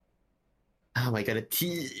Oh my god, the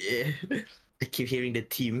team. I keep hearing the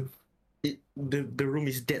team. The room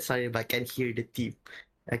is dead silent, but I can hear the team.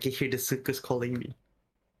 I can hear the circus calling me.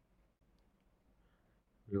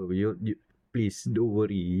 You please don't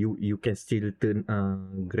worry. You can still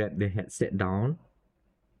grab the headset down.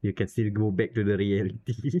 You can still go back to the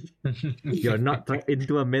reality. You're not trapped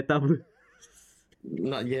into a metaverse.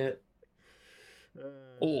 Not yet.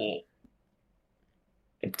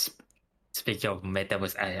 Speaking of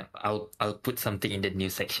metaverse, I'll put something in the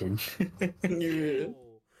news section. Now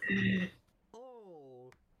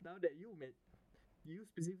that you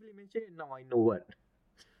specifically mentioned it, now I know what.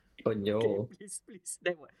 Oh no! Okay, please.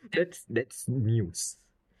 That's news.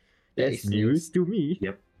 That That's news to me.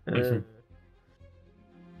 Yep.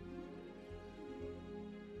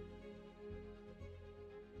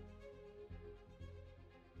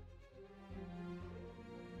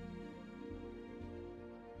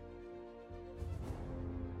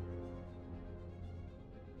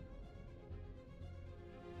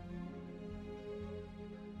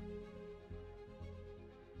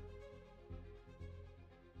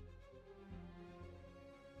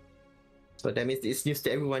 So that means it's news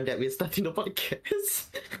to everyone that we're starting the podcast.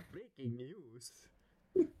 Breaking news.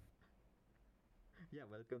 Yeah,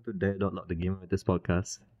 welcome to Dare.Lock, the Game Matters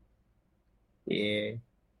podcast. Yeah.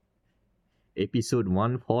 Episode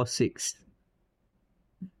 146.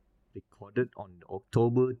 Recorded on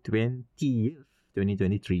October 20th,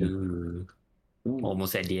 2023.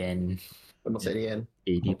 Almost at the end. Almost at the end.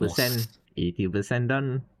 80%. 80%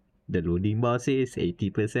 done. The loading bar says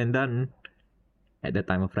 80% done. At the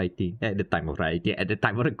time of writing. At the time of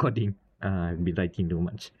recording. I've been writing too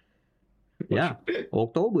much. Yeah.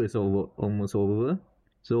 October is almost over.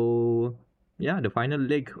 So, yeah, the final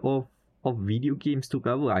leg of video games to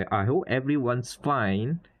cover. I hope everyone's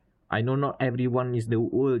fine. I know not everyone in the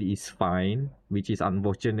world is fine, which is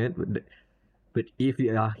unfortunate. But if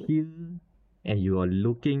you are here and you are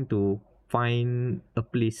looking to find a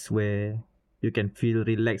place where you can feel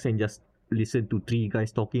relaxed and just listen to three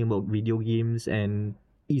guys talking about video games and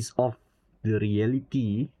ease off the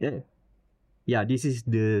reality. Yeah, this is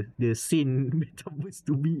the sane metaverse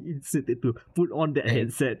to be inserted to put on the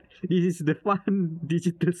headset. This is the fun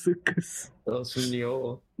digital circus. Oh,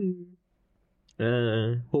 Sunyo.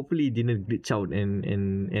 Hopefully it didn't glitch out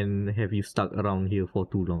and have you stuck around here for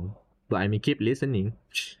too long. But I may keep listening.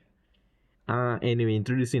 Anyway,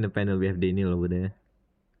 introducing the panel, we have Daniel over there.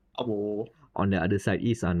 Oh. On the other side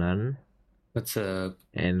is Anand. What's up?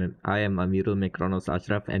 And I am Amirul Mekronos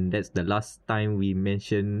Ashraf, and that's the last time we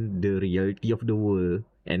mention the reality of the world.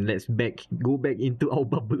 And let's go back into our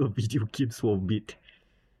bubble of video games for a bit.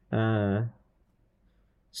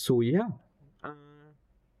 So yeah,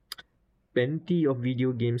 plenty of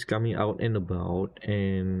video games coming out and about,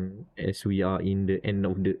 and as we are in the end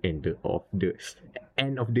of the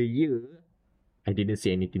year, I didn't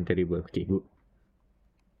say anything terrible. Okay, good.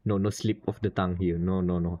 No slip of the tongue here.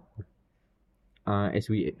 No. As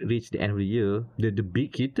we reach the end of the year, the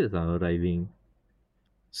big hitters are arriving.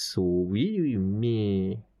 So we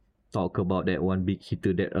may talk about that one big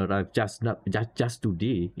hitter that arrived just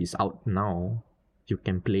today. It's out now. You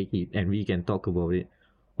can play it and we can talk about it.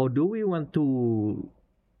 Or do we want to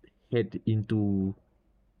head into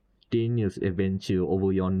Daniel's adventure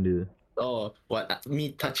over yonder? Oh, what?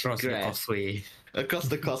 Me touching grass. Across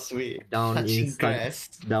the causeway. Down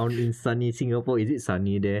in sunny Singapore. Is it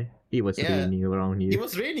sunny there? It was raining around here. It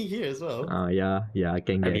was raining here as well. Yeah, I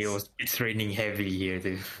can guess. It's raining heavily here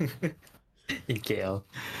too. In KL.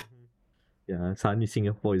 Yeah, sunny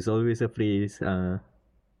Singapore is always a place.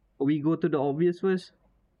 We go to the obvious first.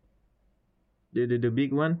 The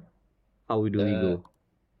big one. How do we go?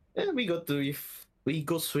 Yeah, we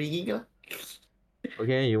go swinging.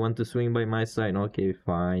 Okay, you want to swing by my side? Okay,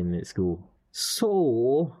 fine, let's go.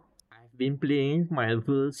 So, I've been playing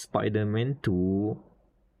Marvel Spider-Man 2.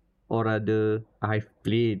 Or rather, I've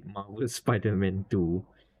played Marvel Spider-Man 2.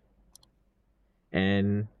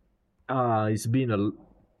 And it's been a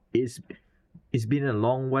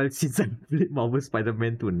long while since I played Marvel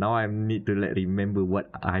Spider-Man 2. Now I need to remember what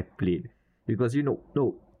I played. Because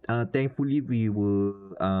thankfully we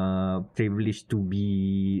were privileged to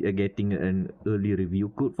be getting an early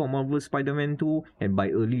review code for Marvel Spider-Man 2, and by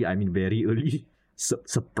early I mean very early,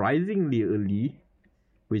 surprisingly early,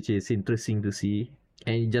 which is interesting to see,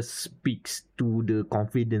 and it just speaks to the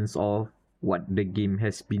confidence of what the game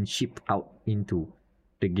has been shipped out into.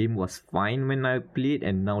 The game was fine when I played,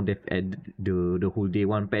 and now they've added the whole day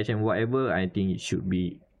one patch and whatever. I think it should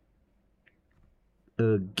be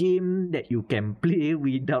a game that you can play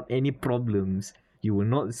without any problems. You will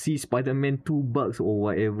not see Spider-Man 2 bugs or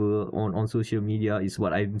whatever on social media, is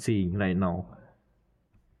what I'm saying right now.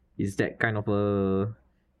 Is that kind of a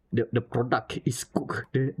the product is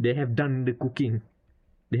cooked. They have done the cooking.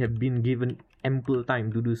 They have been given ample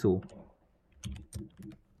time to do so.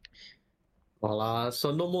 Voila.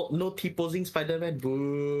 So no T-posing Spider-Man.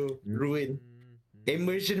 Boo. Ruin.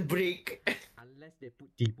 Immersion break. Unless they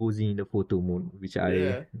put T-posing in the photo mode, which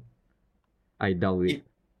Yeah. I doubt it.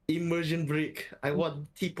 Immersion break. I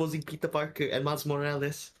want T-posing Peter Parker and Miles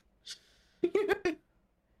Morales.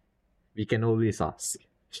 We can always ask.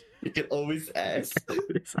 You can always ask.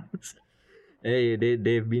 Hey,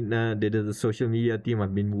 they've been the social media team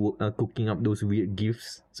have been cooking up those weird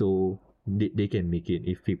gifts, so they can make it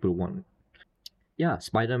if people want. Yeah,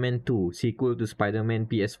 Spider-Man 2 sequel to Spider-Man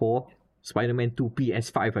PS4, Spider-Man 2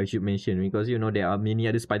 PS5 I should mention, because you know there are many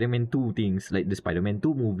other Spider-Man 2 things like the Spider-Man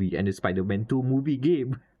 2 movie and the Spider-Man 2 movie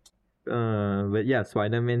game. But yeah,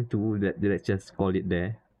 Spider-Man 2, let's just call it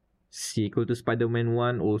there. Sequel to Spider-Man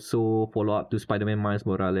 1, also follow up to Spider-Man Miles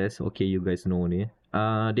Morales. Okay, you guys know ni.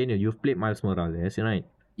 Daniel, you've played Miles Morales, right?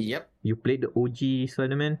 Yep. You played the OG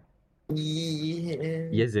Spider-Man? Yeah.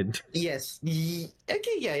 Yes, it. Yes.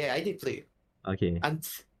 Okay, yeah, I did play. Okay. And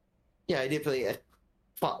yeah, I did play.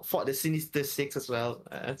 Fought the Sinister Six as well.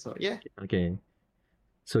 So yeah. Okay.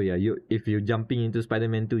 So yeah, if you're jumping into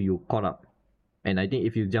Spider-Man 2, you caught up. And I think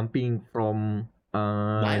if you're jumping from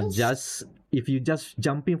Miles? if you just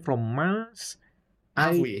jumping from Miles,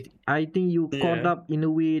 Halfway. I think you caught Yeah. up in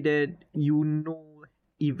a way that you know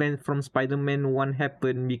events from Spider-Man 1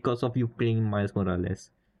 happened because of you playing Miles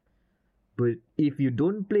Morales. But if you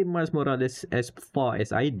don't play Miles Morales as far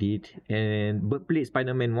as I did, but play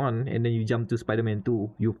Spider-Man 1 and then you jump to Spider-Man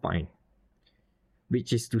 2, you're fine.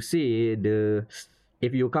 Which is to say,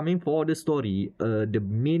 if you're coming for the story, the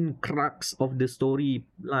main crux of the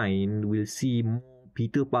storyline will see more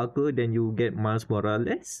Peter Parker than you get Miles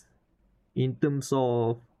Morales. In terms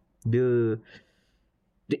of the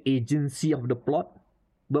agency of the plot,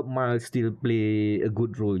 but Miles still play a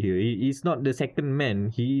good role here. He's not the second man.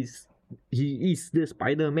 He is the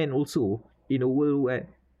Spider-Man also, in a world where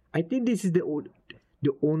I think this is the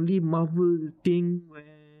only Marvel thing where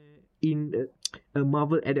in a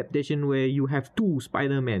Marvel adaptation where you have two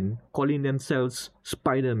Spider-Man calling themselves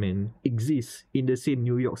Spider-Man exist in the same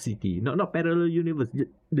New York City. Not parallel universe,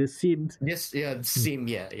 the same. Yes, yeah, same,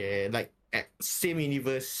 yeah. Like same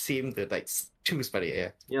universe, same like two Spider,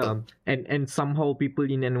 yeah. Yeah, and somehow people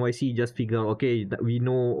in NYC just figure, okay, that we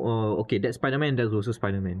know, okay, that's Spider-Man, that's also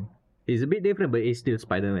Spider-Man. It's a bit different, but it's still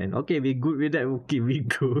Spider-Man. Okay, we good with that. Okay, we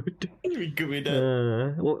good. We good with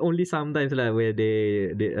that. Only sometimes like where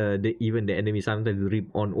they even the enemy sometimes rip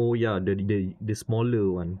on. Oh yeah, the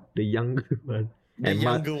smaller one, the younger one, The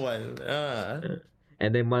younger one.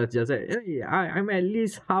 And then Miles just like, hey, I'm at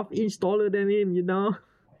least half-inch taller than him, you know.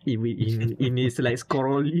 In his like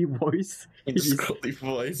scrawly voice. In scrawly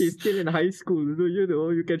voice. He's still in high school, so you know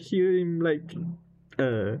you can hear him like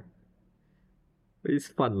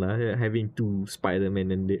it's fun lah, having two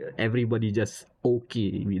Spider-Man and everybody just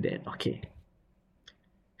okay with that. Okay.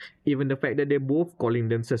 Even the fact that they're both calling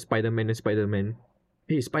themselves Spider-Man and Spider-Man.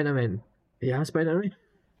 Hey, Spider-Man. Yeah, Spider-Man.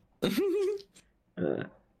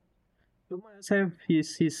 So Miles have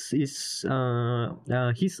his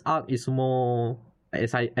arc is more,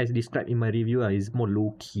 as described in my review, is more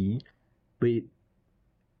low key,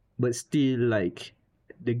 but still like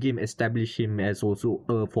the game established him as also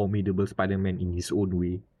a formidable Spider-Man in his own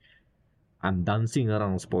way. I'm dancing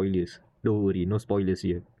around spoilers. Don't worry, no spoilers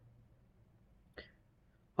here.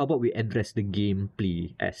 How about we address the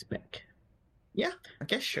gameplay aspect? Yeah,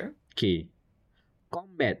 okay, sure. Okay.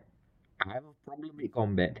 Combat. I have a problem with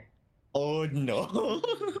combat. Oh no.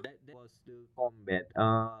 that was the combat.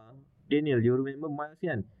 Daniel, you remember Miles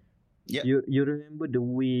yan? Yeah. You remember the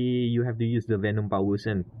way you have to use the Venom powers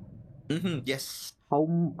and Yes. how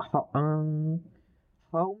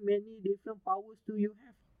many different powers do you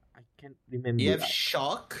have? I can't remember. You have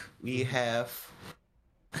shock. You have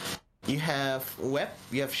web.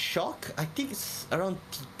 You have shock. I think it's around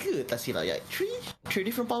 3 tak silap ya. Three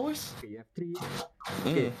different powers. Okay, you have 3.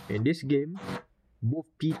 Okay, in this game, both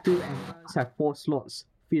Peter and Miles have 4 slots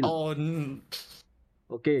filled. Oh.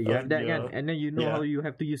 Okay, you have that kan, and then you know how you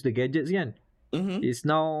have to use the gadgets kan. It's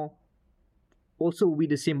now also with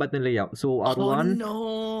the same button layout. So R1. Oh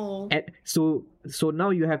no. So now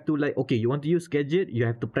you have to like, okay, you want to use gadget, you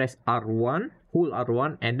have to press R1, hold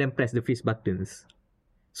R1, and then press the face buttons.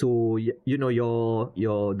 So you know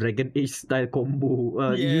your Dragon Age style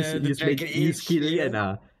combo. Use skill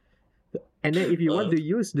kan. And then if you want to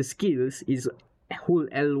use the skills, is hold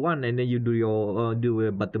L1 and then you do your do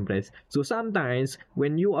a button press. So sometimes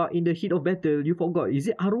when you are in the heat of battle, you forgot, is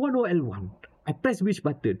it R1 or L1? I press which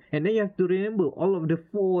button? And then you have to remember all of the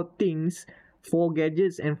 4 things, 4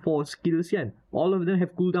 gadgets and 4 skills, yeah. All of them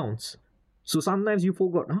have cooldowns. So sometimes you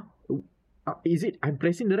forgot, is it I'm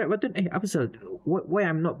pressing the right button? Apa pasal? Why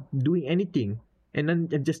I'm not doing anything? And then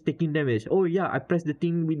I'm just taking damage. Oh yeah, I pressed the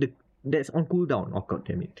thing with the that's on cooldown. Oh god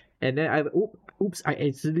damn it. And then oops, I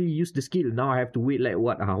accidentally used the skill. Now I have to wait like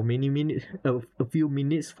what, how many minutes? A few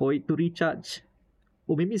minutes for it to recharge.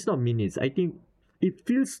 Or maybe it's not minutes. I think it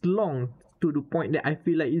feels long to the point that I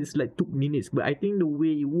feel like it's like 2 minutes. But I think the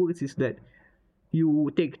way it works is that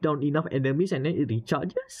you take down enough enemies and then it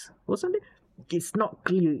recharges or something. It's not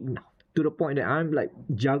clear enough to the point that I'm like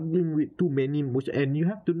juggling with too many moves. And you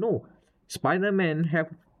have to know, Spider-Man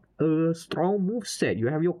have a strong move set. You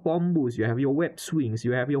have your combos, you have your web swings,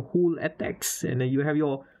 you have your whole attacks, and then you have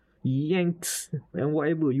your yanks and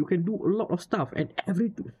whatever. You can do a lot of stuff and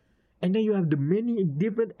everything. And then you have the many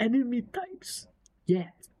different enemy types. Yeah,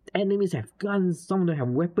 enemies have guns, some don't have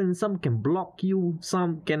weapons, some can block you,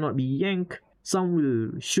 some cannot be yanked, some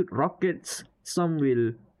will shoot rockets, some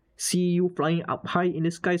will see you flying up high in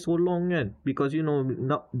the sky so long, kan? Because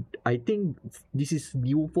not, I think this is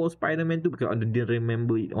new for Spider-Man 2 because I didn't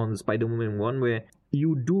remember it on Spider-Man 1 where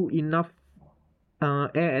you do enough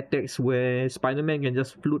air attacks where Spider-Man can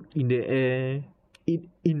just float in the air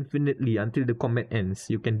infinitely until the combat ends.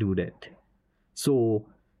 You can do that. So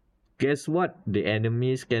guess what? The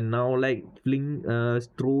enemies can now like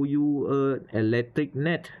throw you a electric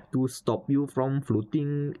net to stop you from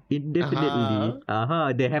floating indefinitely.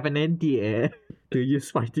 They have an anti-air to use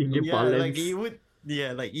fighting game balance.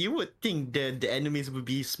 Like you would think that the enemies would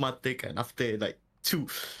be smarter kan after like 2.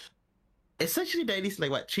 Essentially that is like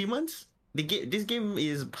what, 3 months? This game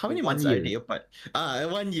is how many months are they apart?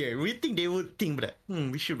 1 year. We think they would think that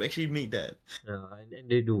we should actually make that. And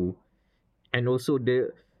they do. And also the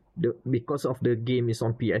because of the game is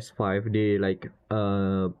on PS5, they like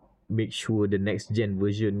make sure the next gen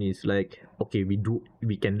version is like, okay, we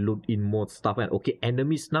can load in more stuff, and okay,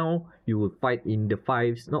 enemies now you will fight in the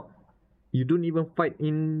 5s. No, you don't even fight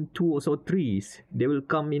in 2s or 3s. They will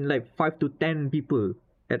come in like 5 to 10 people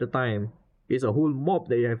at a time. It's a whole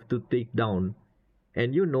mob that you have to take down.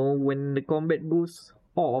 And when the combat goes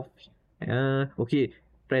off, okay,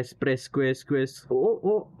 press square.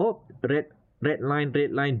 Oh, red line,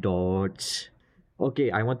 dodge.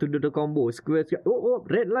 Okay, I want to do the combo. Square. Oh,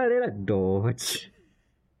 red line, dodge.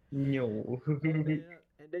 No.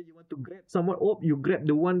 And then you want to grab someone. Oh, you grab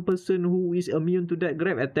the one person who is immune to that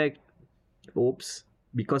grab attack. Oops.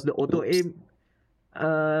 Because the auto aim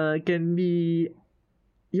can be,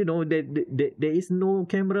 there is no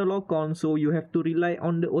camera lock on, so you have to rely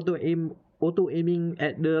on the auto aiming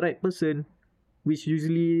at the right person, which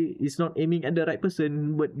usually is not aiming at the right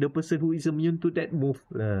person, but the person who is immune to that move.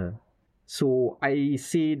 So I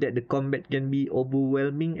say that the combat can be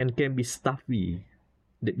overwhelming and can be stuffy.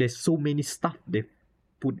 There's so many stuff they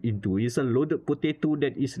put into. It's a loaded potato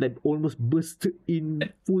that is like almost burst in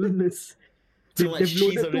fullness. They've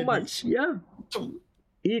loaded too much. Yeah.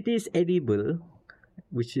 It is edible,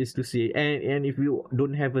 which is to say, and if you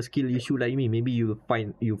don't have a skill issue like me, maybe you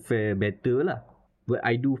fare better lah. But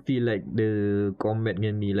I do feel like the combat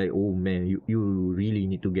can be like, oh man, you really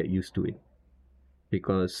need to get used to it.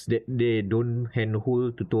 Because they don't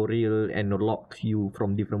handhold tutorial and lock you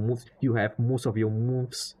from different moves. You have most of your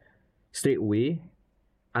moves straight away,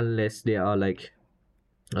 unless they are like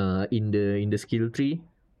in the skill tree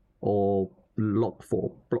or locked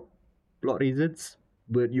for plot reasons.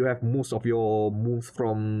 But you have most of your moves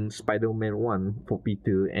from Spider-Man 1 for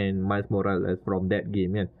Peter and Miles Morales from that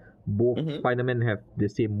game, yeah. Both Spider-Man have the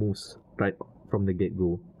same moves right from the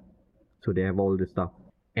get-go. So they have all the stuff.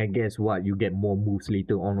 And guess what? You get more moves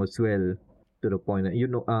later on as well. To the point that,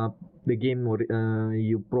 the game,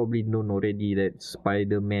 you probably know already that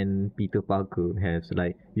Spider-Man Peter Parker has,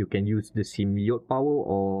 like, you can use the symbiote power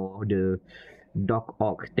or the Doc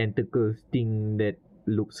Ock tentacles thing that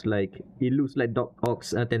looks like Doc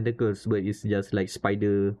Ock's tentacles, but it's just like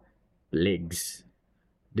spider legs.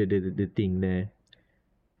 The thing there.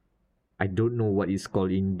 I don't know what it's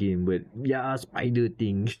called in game, but yeah, spider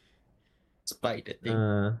thing.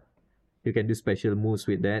 You can do special moves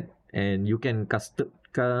with that, and you can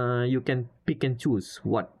you can pick and choose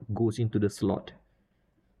what goes into the slot.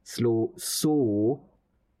 So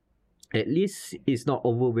at least it's not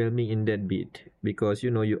overwhelming in that bit, because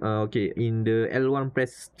you okay, in the L1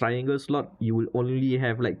 press triangle slot you will only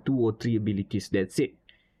have like 2 or 3 abilities. That's it.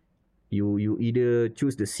 You either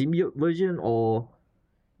choose the symbiote version or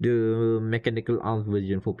the mechanical arms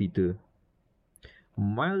version for Peter.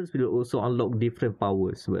 Miles will also unlock different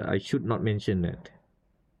powers, but I should not mention that.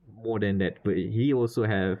 more than that, but he also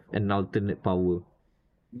have an alternate power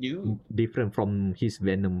You. different from his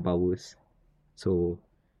venom powers. So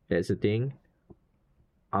that's the thing.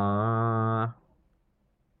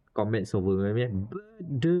 Combat's overwhelming, but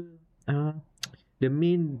uh the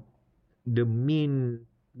main the main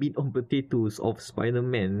meat on potatoes of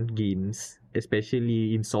Spider-Man games,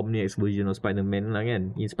 especially Insomniac's version of Spider-Man lah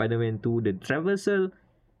kan. In Spider-Man 2, the traversal,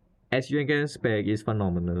 as you can expect, is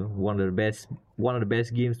phenomenal. One of the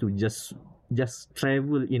best games to just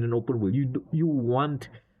travel in an open world. You want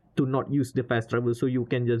to not use the fast travel, so you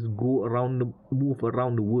can just move around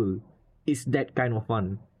the world. It's that kind of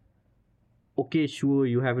fun. Okay, sure,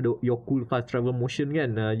 you have your cool fast travel motion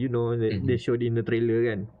kan. They showed in the trailer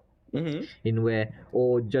kan. Mm-hmm. In where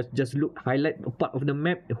just look, highlight a part of the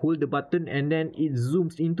map, hold the button, and then it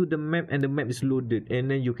zooms into the map and the map is loaded, and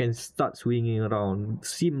then you can start swinging around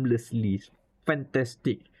seamlessly.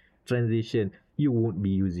 Fantastic transition. You won't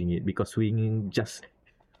be using it because swinging just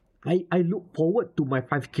I look forward to my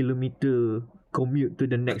 5 kilometer commute to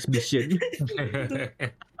the next mission.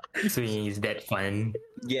 Swinging is that fun.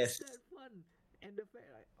 Yes. That's fun. And the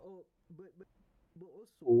fact but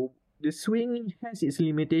also the swinging has its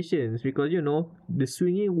limitations because the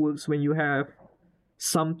swinging works when you have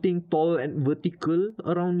something tall and vertical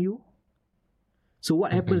around you. So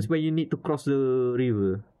what happens when you need to cross the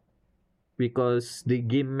river? Because the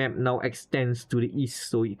game map now extends to the east,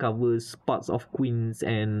 so it covers parts of Queens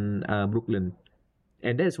and Brooklyn,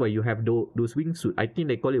 and that's why you have those wingsuit. I think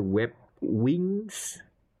they call it web wings,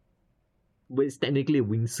 but it's technically a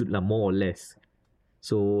wingsuit lah, more or less.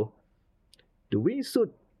 So the wingsuit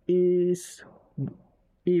is,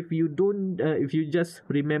 if you just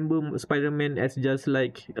remember Spider-Man as just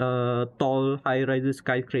like tall high-rise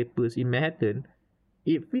skyscrapers in Manhattan,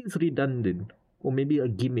 it feels redundant or maybe a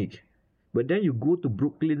gimmick. But then you go to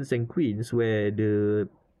Brooklyn's and Queens where the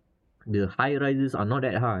high rises are not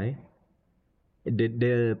that high.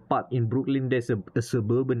 The part in Brooklyn, there's a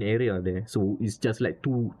suburban area there, so it's just like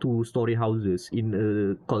two-story houses in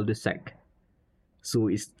a cul-de-sac. So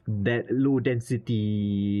it's that low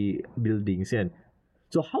density buildings, and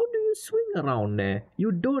so how do you swing around there?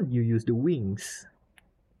 You don't. You use the wings.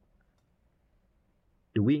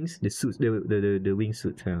 The suits, the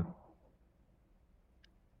wingsuits, yeah.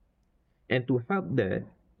 And to help that,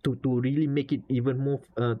 to really make it even more,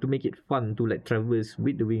 to make it fun to like traverse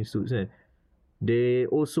with the wingsuits, they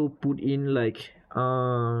also put in like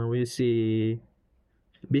we say,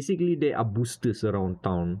 basically there are boosters around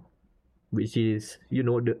town, which is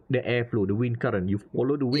the airflow, the wind current. You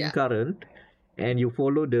follow the wind current, and you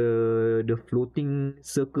follow the floating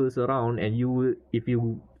circles around, and if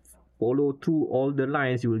you follow through all the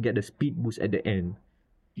lines, you will get the speed boost at the end.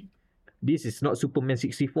 This is not Superman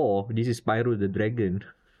 64. This is Spyro the Dragon.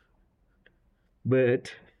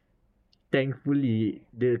 But thankfully,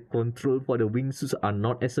 the control for the wingsuits are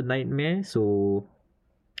not as a nightmare. So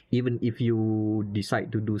even if you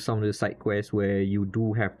decide to do some of the side quests where you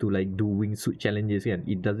do have to like do wingsuit challenges,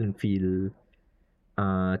 it doesn't feel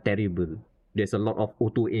terrible. There's a lot of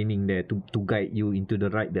auto aiming there to guide you into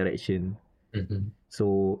the right direction. Mm-hmm.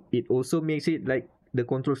 So it also makes it like the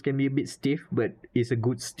controls can be a bit stiff, but it's a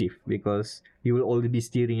good stiff because you will always be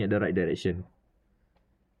steering at the right direction.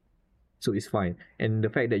 So it's fine. And the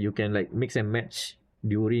fact that you can like mix and match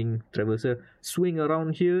during traversal, swing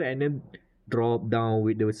around here and then drop down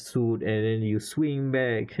with the suit, and then you swing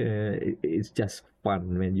back. It's just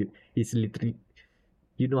fun, man. It's literally,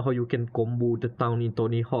 how you can combo the town in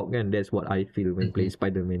Tony Hawk, and that's what I feel when playing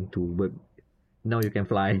Spider-Man 2. But now you can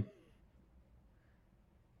fly.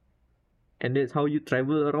 And that's how you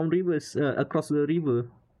travel around rivers, across the river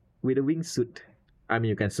with a wingsuit. I mean,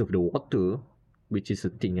 you can surf the water, which is a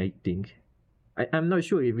thing, I think. I'm not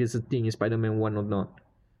sure if it's a thing in Spider-Man 1 or not.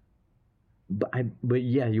 But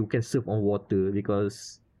yeah, you can surf on water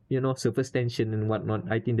because, surface tension and whatnot.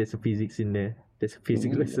 I think there's a physics in there. There's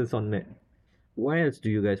physics lessons on that. What else do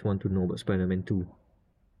you guys want to know about Spider-Man 2?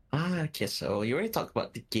 Okay, so you already talked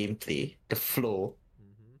about the gameplay, the flow.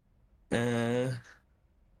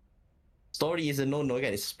 Story is a no-no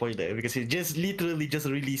again. It's a spoiler because it just literally just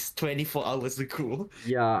released 24 hours ago.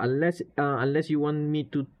 Yeah, unless you want me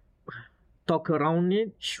to talk around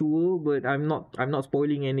it, sure, but I'm not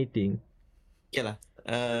spoiling anything. Yeah lah.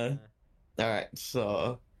 Alright,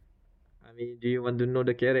 so I mean, do you want to know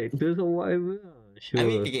the characters or whatever? Sure. I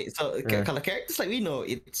mean, okay, so kalau characters like we know,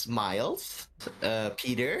 it's Miles,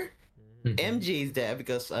 Peter, MJ is there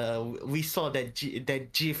because we saw that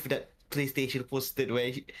GIF that PlayStation posted where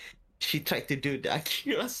she tried to do the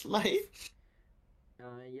Akira slide.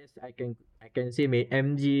 Yes, I can say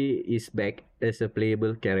MJ is back as a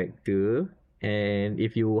playable character, And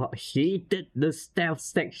if you hated the stealth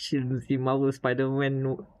sections in Marvel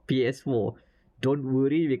Spider-Man PS4, don't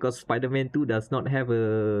worry because Spider-Man 2 does not have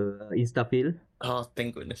a insta-fail. Oh,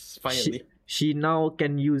 thank goodness! She, Finally. she now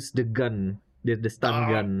can use the gun, the stun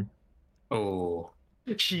gun. Oh.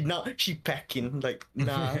 She packing like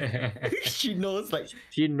nah. She knows like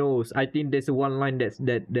She knows. I think there's one line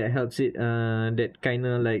that helps it. That kind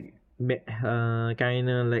of like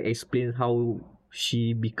explains how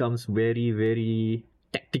she becomes very very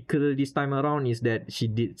tactical this time around. Is that she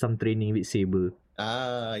did some training with Saber.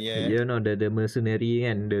 yeah. You know the mercenary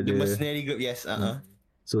and The mercenary group, yes.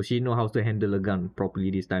 So she know how to handle a gun properly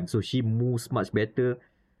this time. So she moves much better.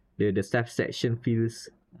 The staff section feels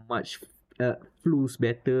much flows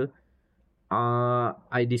better.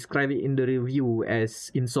 I describe it in the review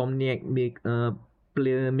as Insomniac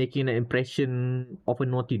player making an impression of a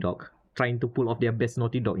Naughty Dog, trying to pull off their best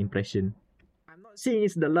Naughty Dog impression. I'm not saying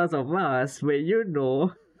it's The Last of Us, but you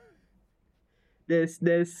know, there's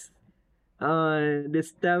the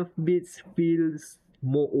stealth bits feels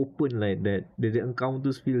more open like that. The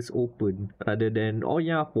encounters feels open rather than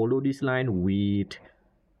follow this line, wait,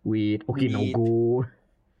 okay, now go.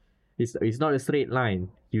 It's not a straight line.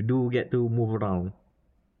 You do get to move around,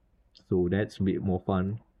 so that's a bit more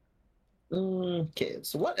fun. Okay,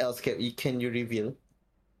 so what else can you reveal?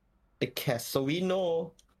 The cast. So we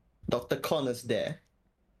know Dr. Connor's there.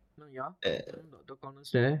 Dr. Connor's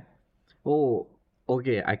there. Oh,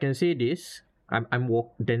 okay. I can say this. I'm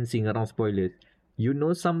dancing around spoilers. You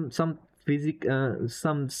know some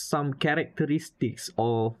characteristics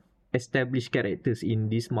of established characters in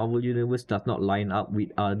this Marvel universe does not line up with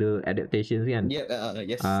other adaptations, kan? Yep.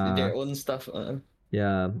 Yes. Their own stuff.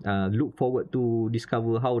 Yeah. Look forward to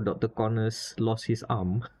discover how Dr. Connors lost his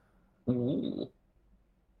arm. Ooh.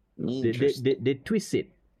 They twist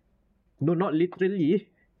it. No, not literally.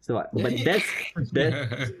 So, but that's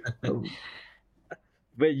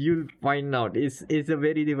where you'll find out it's a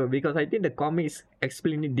very different, because I think the comics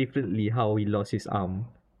explain it differently how he lost his arm.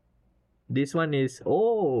 This one is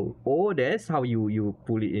that's how you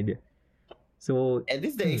pull it in. So at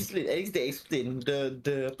least they explain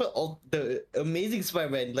the Amazing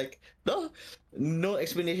Spider-Man, like no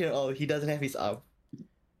explanation at all. He doesn't have his arm.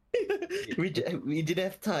 we didn't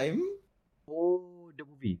have time. Oh, the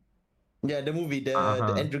movie. Yeah, the movie, the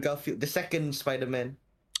Andrew Garfield, the second Spider-Man.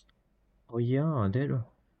 Oh yeah, that.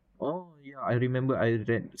 Oh yeah, I remember I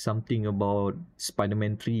read something about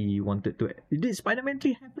Spider-Man 3 wanted to. Did Spider-Man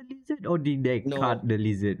 3 have a lizard or did they cut the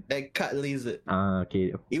lizard? They cut lizard.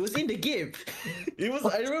 Okay. It was in the game.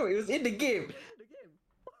 I remember it was in the game.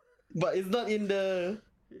 But it's not in the.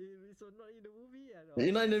 It's not in the movie.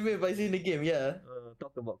 It's not in the movie, but it's in the game. Yeah.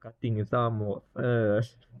 Talk about cutting some.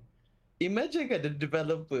 Imagine the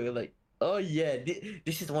developer like, oh yeah,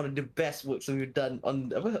 this is one of the best works we've done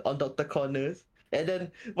on Dr. Connors. And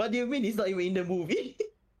then, what do you mean it's not even in the movie?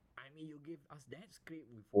 I mean, you give us that script,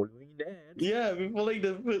 we're following that. Yeah, we're following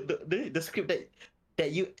the script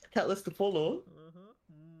that you tell us to follow.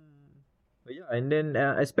 But yeah, and then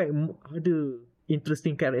expect other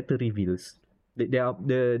interesting character reveals. The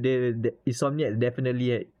Insomniac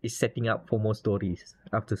definitely is setting up for more stories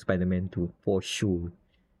after Spider-Man 2 for sure.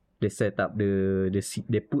 They set up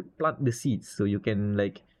plant the seeds so you can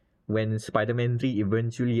like when Spider-Man 3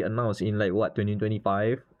 eventually announced in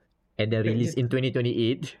 2025 and then released in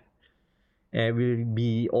 2028, and we'll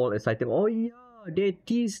be all excited. Oh yeah, they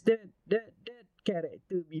teased that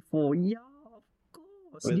character before. Yeah, of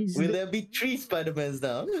course. Will there be 3 Spider-Mans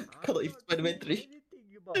now? If Spider-Man 3.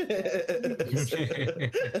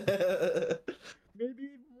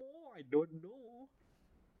 Maybe more, I don't know.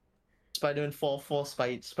 Spider-Man 4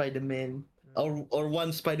 Spider-Man or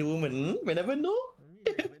 1 Spider-Woman. We never know.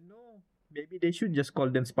 Maybe they should just call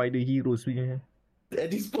them Spider Heroes at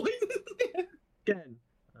this point. Can.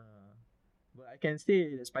 But I can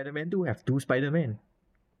say that Spider-Man 2 have 2 Spider-Man.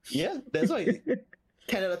 Yeah, that's why.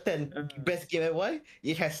 10 out of 10. Best game ever. Why?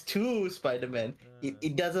 It has 2 Spider-Man.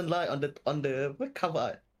 It doesn't lie on the cover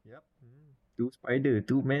art. Yep. 2 Spider,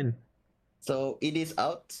 2 men. So it is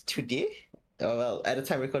out today. Well, at the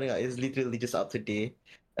time recording, it's literally just out today.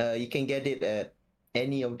 You can get it at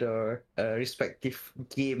any of the respective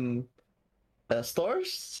game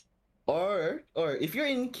stores, or if you're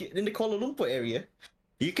in the Kuala Lumpur area,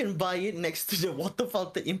 you can buy it next to the water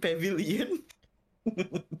fountain in Pavilion.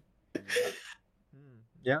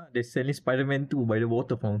 Yeah, they're selling Spider-Man 2 by the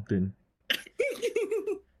water fountain.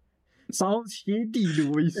 Sounds shady the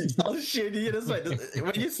way you say. Sounds shady. That's why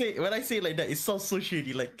when I say like that, it sounds so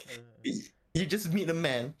shady. Like you just meet a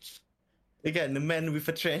man. Again, the man with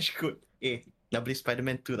a trench coat. Hey, now beli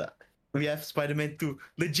Spider-Man 2 tak? We have Spider-Man 2,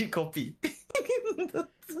 legit copy.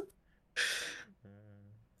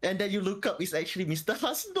 And then you look up, it's actually Mr.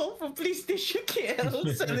 Hasno from PlayStation KL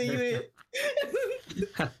selling you it.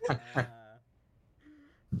 Shout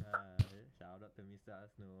out to Mr.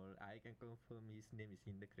 Arsenal. I can confirm his name is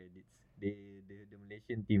in the credits. The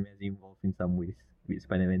Malaysian team is involved in some ways with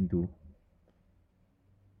Spider-Man 2.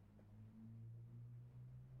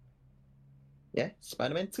 Yeah,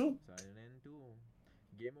 Spider-Man 2. Spider-Man 2.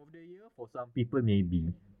 Game of the year for some people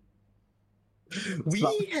maybe. We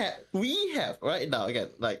have right now again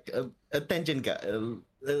like a tangent guy,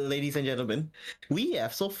 ladies and gentlemen. We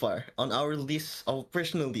have so far on our list, our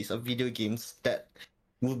personal list of video games that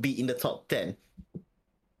will be in the top 10.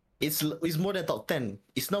 It's more than top 10.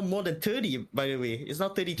 It's not more than 30, by the way. It's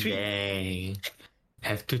not 33. Dang.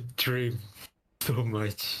 Have to trim so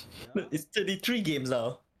much. It's 33 games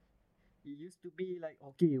now. It used to be like,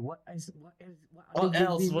 okay, what else?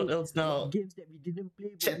 What else now? Games that we didn't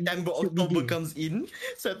play. But September, October comes in.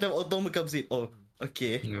 September, October comes in. Oh,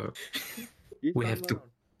 okay. You know, This we time have to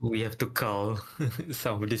around, we have to call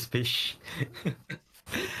some of this fish.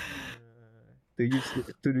 to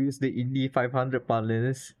use the Indie 500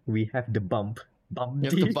 parlance, we have the bump. Bump You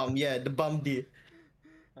have to D. bump, yeah, the bump D.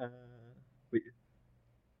 Wait.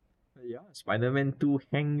 Yeah, Spider-Man 2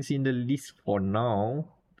 hangs in the list for now.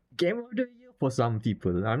 Game of the year for some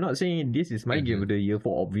people. I'm not saying this is my game of the year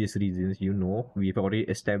for obvious reasons. You know, we've already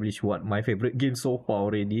established what my favorite game so far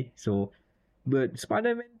already. So, but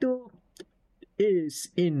Spider-Man 2 is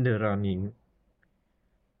in the running.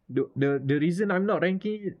 The reason I'm not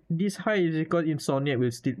ranking it this high is because Insomniac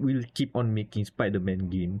will keep on making Spider-Man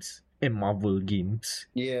games and Marvel games.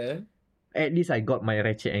 Yeah. At least I got my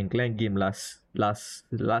Ratchet and Clank game last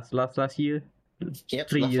year. Yep.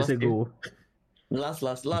 3 years ago.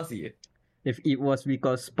 Last year. If it was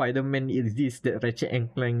because Spider-Man exists that Ratchet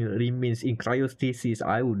and Clank remains in cryostasis,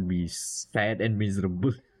 I would be sad and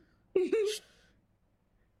miserable.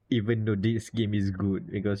 Even though this game is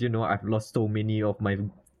good, because you know I've lost so many of my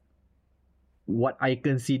what I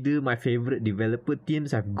consider my favorite developer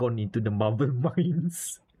teams have gone into the Marvel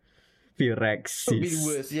mines. Firaxis. Could be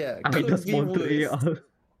worse, yeah. Eidos Montreal.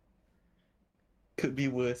 Could be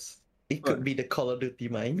worse. It could be the Call of Duty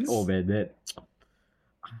mines. Oh man,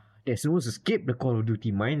 there's no escape the Call of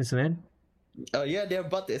Duty mines, man. Oh yeah, they're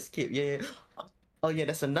about to escape. Yeah. Oh yeah,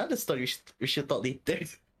 that's another story we should talk later.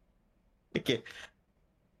 Okay.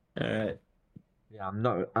 Alright. Yeah,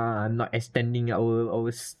 I'm not extending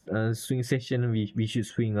our swing session. We should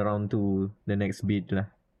swing around to the next bit lah.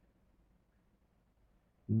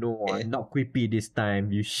 No, I'm not quippy this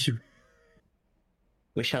time. You should.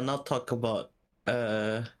 We shall now talk about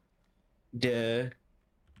the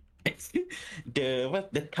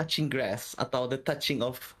the touching grass atau the touching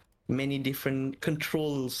of many different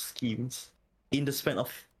control schemes in the span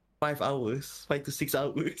of 5 to 6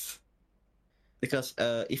 hours. Because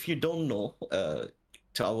if you don't know,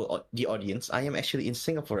 to the audience, I am actually in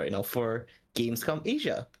Singapore right now for Gamescom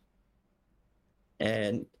Asia.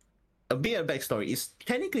 And a bit of backstory is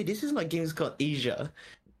technically this is not Gamescom Asia,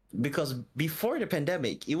 because before the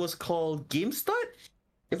pandemic it was called GameStart,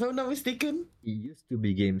 if I'm not mistaken. It used to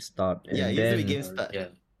be GameStart. Yeah, it used to be GameStart. Yeah.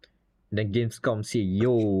 Then Gamescom say,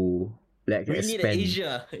 yo, let's We need an expand.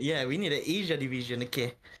 Asia. Yeah, we need an Asia division.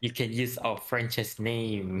 Okay. You can use our franchise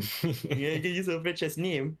name. Yeah, you can use a franchise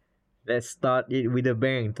name. Let's start it with a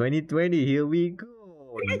bang. 2020, here we go.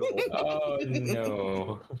 No. Oh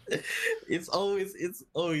no. It's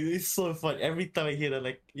so fun. Every time I hear that,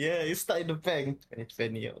 like, yeah, it's starting to bang. It's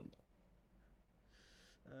funny.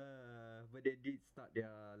 But they did start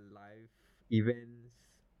their live events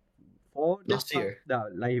for the Last year.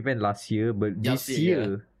 live event last year, but Last this year,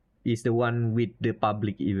 year is the one with the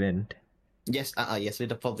public event. Yes, yes, with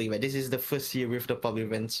the public event. This is the first year with the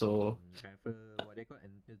public event, so Have what they call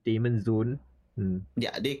entertainment zone.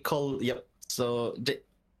 yeah, they call So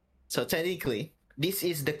so technically, this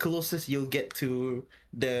is the closest you'll get to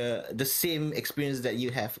the same experience that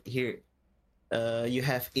you have here. You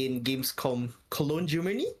have in Gamescom Cologne,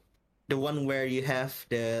 Germany, the one where you have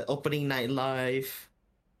the opening night live,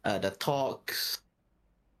 the talks,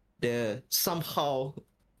 the somehow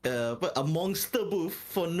a monster booth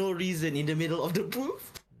for no reason in the middle of the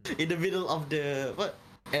booth, in the middle of the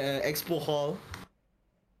expo hall.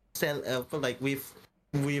 Like with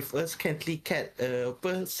a scantily cat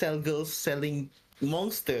sell girls selling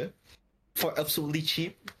monster for absolutely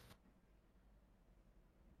cheap.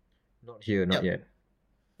 Not here, not yet.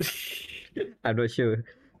 I'm not sure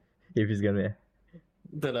if it's gonna.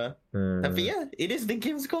 Tapi yeah, it is the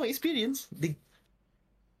Gamescom experience.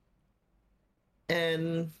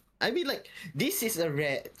 And I mean, like, this is a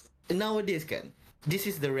rare nowadays, kan. this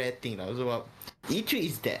is the rare thing now. So E3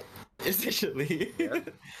 is dead, essentially.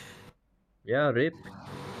 Yeah, rip.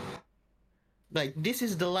 Like this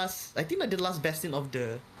is the last. I think like the last bastion of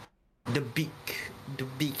the big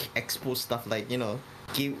expo stuff. Like game.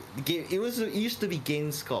 It used to be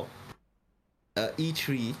Gamescom,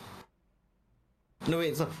 E3. No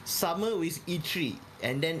wait, so summer is E3,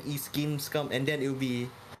 and then it's Gamescom, and then it'll be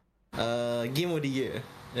Game of the Year,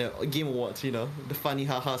 Game Awards. The funny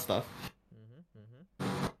haha stuff.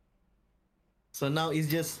 So now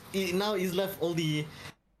it's left only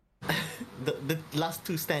the last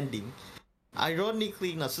two standing.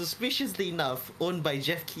 Ironically enough, suspiciously enough, owned by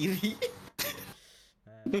Jeff Keighley.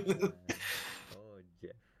 Oh,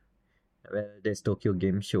 Jeff. Well, there's Tokyo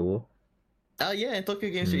Game Show. Yeah, and Tokyo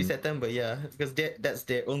Game Show is September, yeah, because that's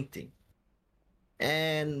their own thing.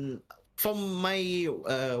 And from my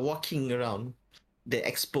walking around the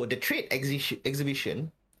expo, the trade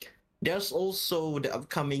exhibition, there's also the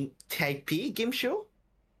upcoming Taipei Game Show,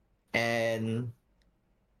 and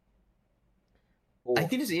I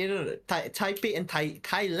think it's either Taipei and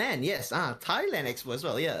Thailand. Yes, Thailand Expo as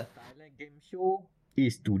well. Yeah. Thailand Game Show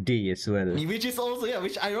is today as well. Which is also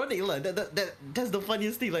which ironic like that's the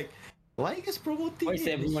funniest thing. Like, why are you guys promoting Why is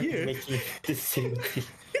it everyone here? making the same thing?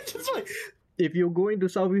 Just like, If you're going to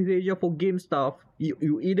Southeast Asia for game stuff,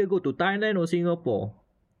 you either go to Thailand or Singapore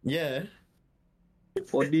yeah.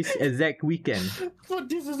 for this exact weekend. For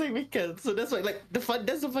this is like weekend, so that's why like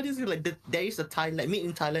that's the funniest thing. Like there is a Thailand made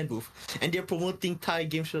in Thailand booth, and they're promoting Thai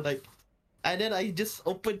game show like. And then I just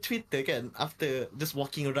opened Twitter again after just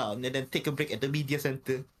walking around, and then take a break at the media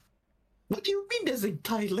center. What do you mean there's a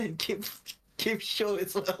Thailand game show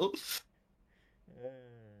as well?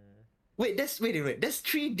 Wait, that's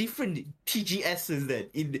 3 different TGSs then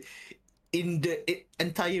in the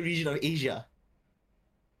entire region of Asia.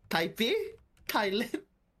 Taipei, Thailand,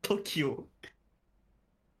 Tokyo.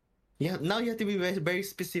 Yeah, now you have to be very, very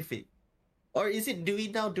specific. Or is it? Do we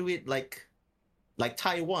now do it like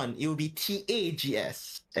Taiwan? It will be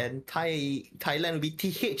TAGS, and Thailand will be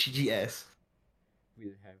THGS.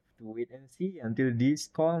 We'll have to wait and see until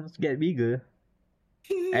these cons get bigger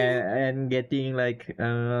and getting like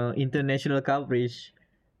international coverage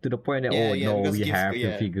to the point that we have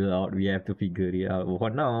to figure it out. For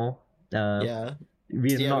now,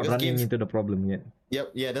 we're not running into the problem yet.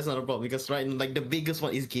 Yep, yeah, that's not a problem because like the biggest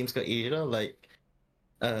one is Gamescom Asia. Like,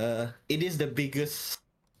 it is the biggest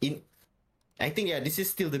in. I think this is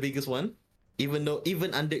still the biggest one, even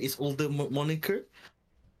under its older moniker.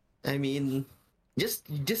 I mean, just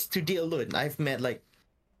today alone, I've met like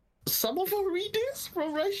some of our readers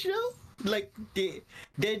from Russia. Like they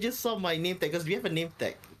just saw my name tag because we have a name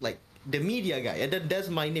tag, like the media guy, and then that's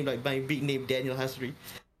my name, like my big name, Daniel Hasri.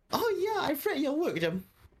 Oh yeah, I've read your work.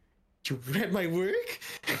 You read my work?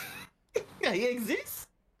 I exist.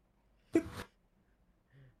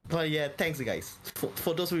 But yeah, thanks guys.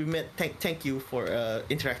 For those we met, thank you for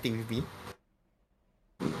interacting with me.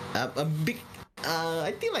 A big,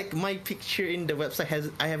 I think like my picture in the website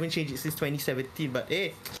I haven't changed it since 2017. But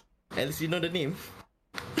hey, at least you know the name.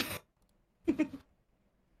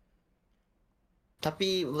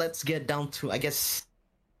 Tapi let's get down to, I guess,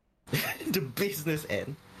 the business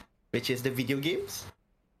end, which is the video games.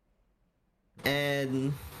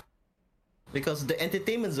 And because the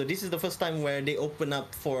entertainment zone, this is the first time where they open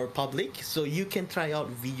up for public, so you can try out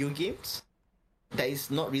video games that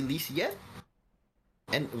is not released yet,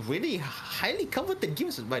 and really highly coveted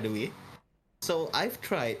games, by the way. So I've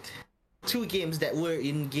tried 2 games that were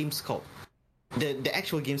in Gamescom, the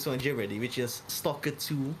actual Gamescom in Germany, which is Stalker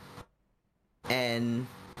 2 and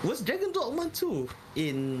was Dragon Dogma 2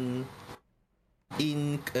 in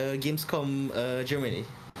Gamescom Germany.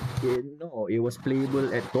 No, it was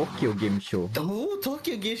playable at Tokyo Game Show. Oh,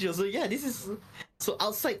 Tokyo Game Show. So yeah, this is so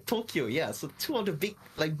outside Tokyo. Yeah, so 2 of the big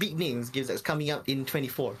names games that's coming out in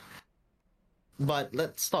 24. But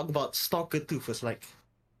let's talk about Stalker 2 first.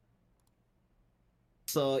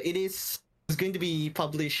 So it's going to be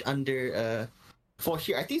published under for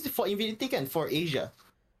here. I think it's for Infinity and for Asia.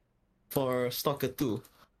 For Stalker 2.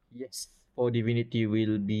 Yes. For Divinity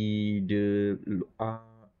will be the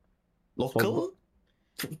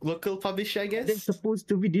local publisher, I guess. They're supposed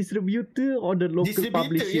to be distributor or the local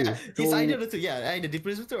publisher. Yeah. It's either the two. Yeah, either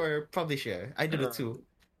distributor or publisher. Either the two.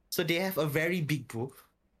 So they have a very big booth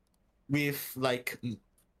with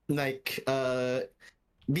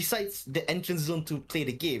besides the entrance zone to play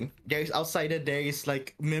the game, there is outsider. There is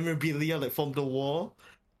like memorabilia like from the wall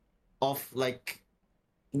of like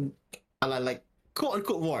quote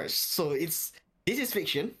unquote wars. So this is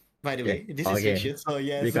fiction. By the way, this is fiction. So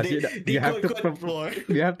yeah, because so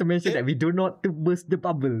you have to mention that we do not to burst the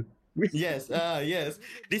bubble. Yes, yes.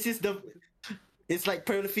 This is the. It's like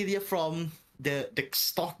pedophilia from the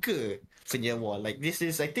stalker punya war. Like this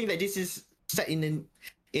is, I think that this is set in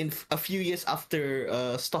a few years after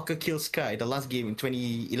Stalker Kills Sky, the last game in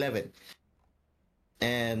 2011,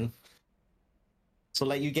 and so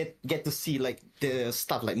like you get to see like the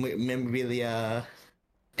stuff like memorabilia,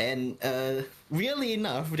 and really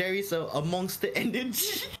enough, there is a Monster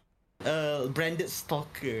Energy branded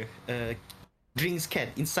stalker drinks can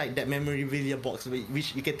inside that memorabilia box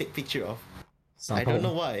which you can take picture of. I don't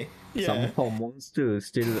know why. Yeah. Somehow Monster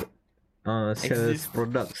still sells Exists.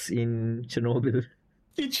 products in Chernobyl.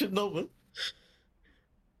 In Chernobyl.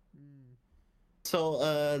 So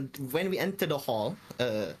when we enter the hall,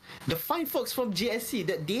 the fine folks from GSC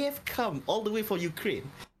that they have come all the way from Ukraine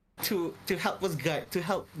to help us guide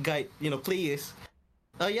players.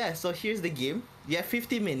 Oh yeah, so here's the game. You have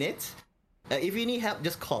 50 minutes. If you need help,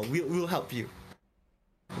 just call. We'll help you.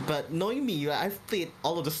 But knowing me, I've played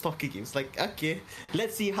all of the stalker games. Like, okay,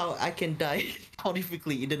 let's see how I can die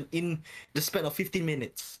horrifically in the span of 15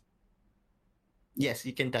 minutes. Yes,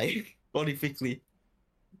 you can die horrifically.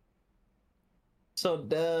 So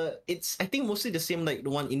it's I think mostly the same like the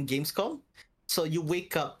one in Gamescom. So you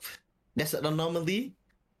wake up, there's an anomaly,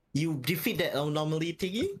 you defeat that anomaly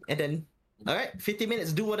thingy, and then all right, 50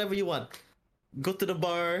 minutes, do whatever you want. Go to the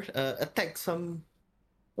bar, attack some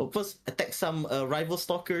rival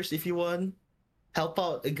stalkers if you want. Help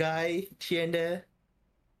out a guy here and there.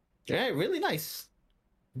 Yeah, really nice.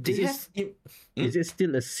 Is it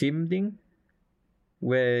still a sim thing?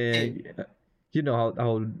 Where you know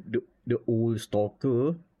how the old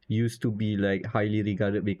stalker used to be like highly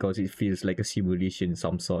regarded because it feels like a simulation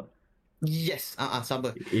some sort. Yes,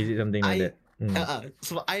 Samba. Is it something like that?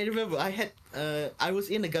 So I remember I was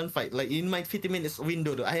in a gunfight, like in my 50 minutes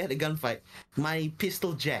window though, I had a gunfight. My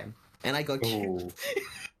pistol jammed and I got killed.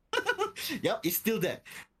 Yep, it's still there.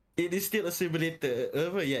 It is still a simulator.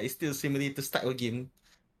 Yeah, it's still a simulator style game.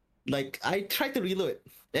 Like I tried to reload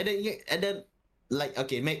and then like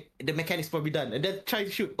okay, the mechanic's probably done, and then try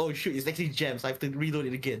to shoot. Oh shoot, it's actually jammed, so I have to reload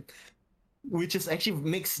it again. Which is actually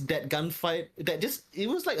makes that gunfight it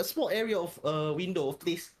was like a small area of window of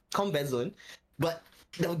place combat zone, but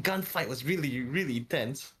the gunfight was really really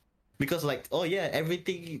intense because like oh yeah,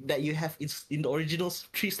 everything that you have is in the original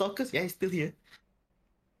three stalkers, yeah, it's still here.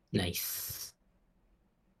 Nice.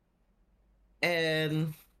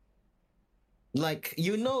 And like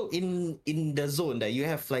in the zone that you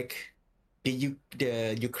have like the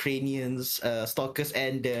Ukrainians stalkers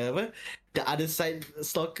and the other side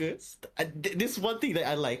stalkers. This one thing that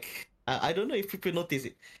I like. I don't know if people notice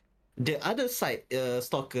it. The other side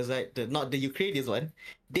stalkers, right? Not the Ukrainians one.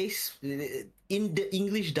 In the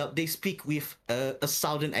English dub, they speak with a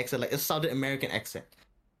southern accent, like a Southern American accent.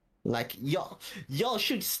 Like y'all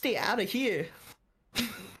should stay out of here.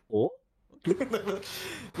 Oh,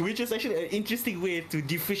 Which is actually an interesting way to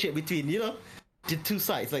differentiate between the two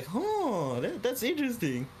sides. Like, oh, that's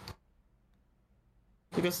interesting.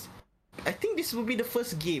 Because I think this will be the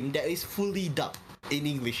first game that is fully dubbed in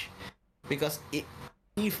English. Because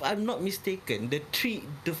if I'm not mistaken, the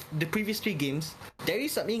previous three games there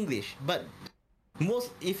is some English, but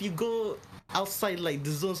if you go outside like the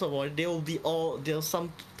zones of war, there's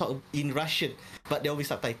some talk in Russian, but there will be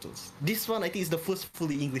subtitles. This one I think is the first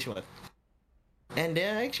fully English one, and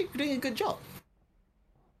they're actually doing a good job.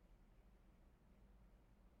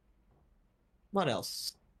 What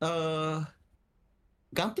else?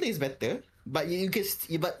 Gunplay is better, but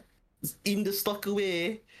but in the stalker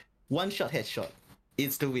way, one shot headshot.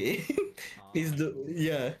 It's the way.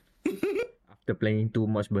 Yeah. after playing too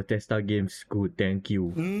much Bethesda games, good, thank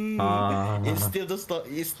you. It's still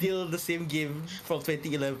the same game from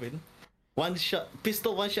 2011. One shot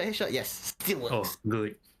pistol, one shot headshot. Yes, still Oh, works.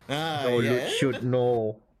 good. No Yeah. loot shoot,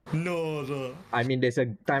 no. No. I mean, there's a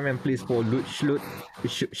time and place for loot shoot,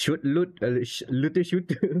 looter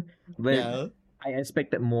shooter, but Yeah. I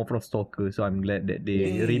expected more from Stalker, so I'm glad that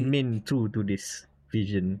they remain true to this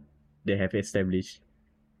vision they have established.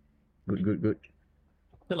 Good.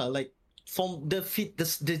 Like from the feet,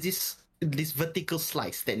 this vertical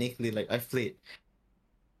slice. Technically, like I've played,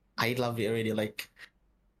 I love it already. Like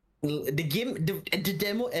the game, the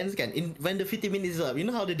demo ends when the 50 minutes is up. You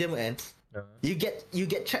know how the demo ends? You get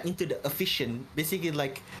trapped into the efficient. Basically,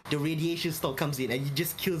 like the radiation storm comes in and it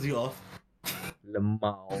just kills you off.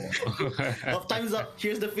 Lemau. Time's up.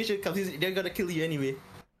 Here's the fission comes in. They're gonna kill you anyway.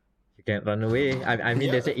 You can't run away. I mean,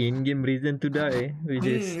 there's an in-game reason to die, which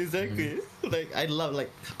is exactly. Like I love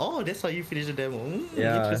that's how you finish the demo.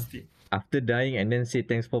 Yeah. Interesting. After dying and then say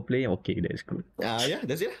thanks for playing. Okay, that's good. Yeah,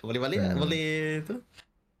 that's it. Boleh balik, boleh tu.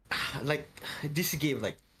 Like this game,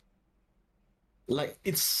 like Like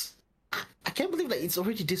I can't believe like it's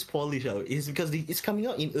already this polished out. It's because it's coming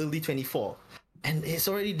out in early 24, and it's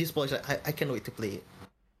already this polished. Like, I can't wait to play it.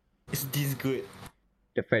 It's this good.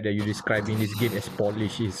 The fact that you're describing this game as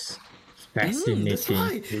polished is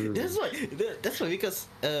fascinating. That's why because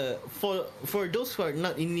for those who are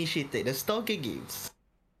not initiated, the stalker games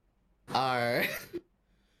are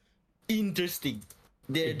interesting.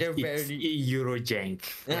 They're It's very Eurojank.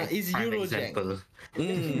 it's prime Eurojank. example.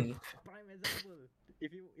 Prime example.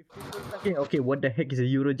 If you talking, okay, what the heck is a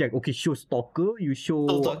Eurojack? Okay, show Stalker. You show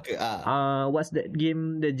Stalker. what's that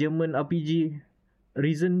game? The German RPG,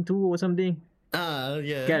 Reason 2 or something.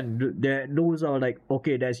 Yeah. Those are like,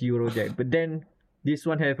 okay, that's Eurojack. But then this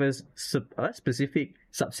one have a specific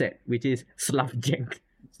subset, which is Slavjank.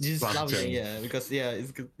 Just Slap love it, Jank. yeah, because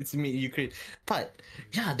it's me Ukraine. But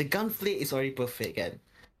yeah, the gunplay is already perfect, and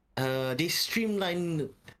they streamline.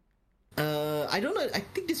 I don't know. I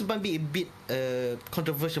think this might be a bit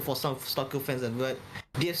controversial for some Stalker fans, but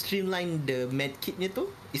they have streamlined the med kit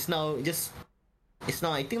too. It's now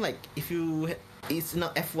I think like it's now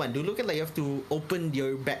F1. Do look at like you have to open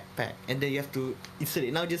your backpack and then you have to insert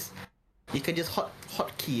it. Now just you can just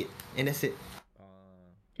hotkey it and that's it.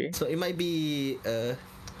 Okay. So it might be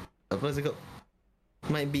what's it called?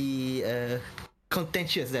 Might be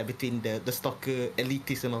contentious there between the Stalker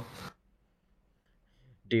elitists and all.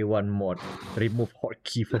 Day one mod. Remove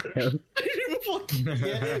hotkey for health.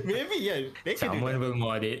 Yeah, maybe yeah. They can do Someone that. will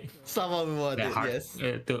mod it. Someone will want The it, hard, yes.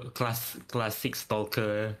 to classic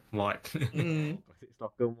stalker mod. Mm.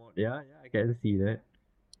 Stalker mod. Yeah, I can see that.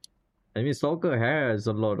 I mean, Stalker has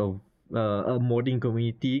a lot of a modding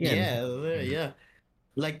community. Kan? Yeah.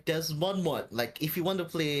 Like there's one mod. Like if you want to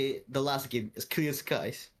play the last game, it's Clear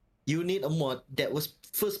Skies. You need a mod that was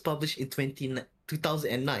first published in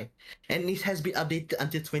 2009, and it has been updated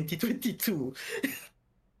until 2022.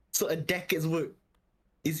 So a decade's work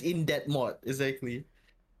is in that mod exactly.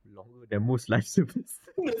 Longer than most live servers.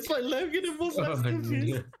 That's why live in the most no.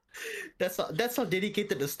 That's how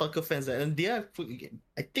dedicated the Stalker fans are, and they are.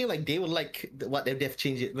 I think like they would like what they've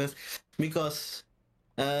changed it because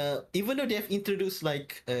even though they have introduced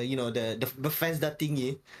like the Bethesda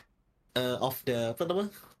thingy of the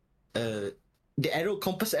the arrow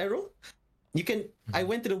compass arrow, you can. I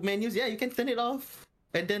went to the menus. Yeah, you can turn it off,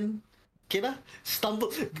 and then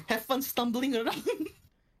have fun stumbling around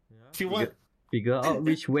if you want. Figure out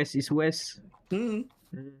which west is west.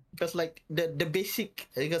 Because like the basic,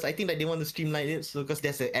 because I think that they want to streamline it, so because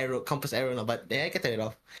there's a compass arrow now, but I can turn it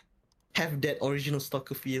off. Have that original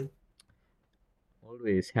Stalker feel.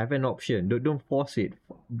 Always have an option. Don't force it.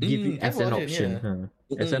 Give it as an option.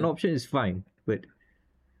 Yeah. As an option is fine, but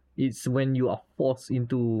it's when you are forced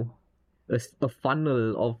into a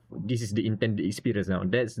funnel of this is the intended experience now.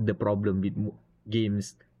 That's the problem with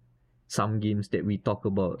games. Some games that we talk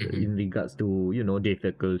about in regards to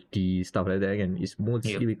difficulty stuff like that again is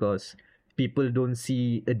mostly because people don't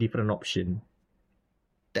see a different option.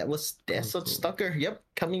 That's Stalker. Yep,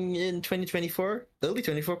 coming in 2024, early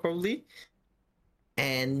 24 probably.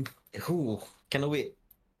 And cannot wait.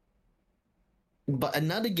 But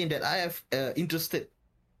another game that I have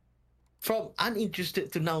from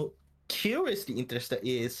uninterested to now curiously interested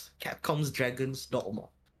is Capcom's Dragon's Dogma.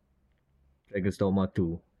 Dragon's Dogma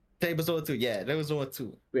 2. Dragon's Dogma 2, yeah, Dragon's Dogma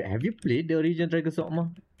 2. Wait, have you played the original Dragon's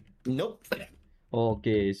Dogma? Nope.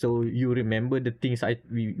 Okay, so you remember the things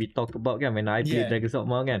we talked about kan when I played Dragon's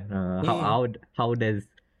Dogma kan? How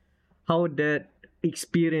that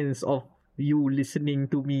experience of you listening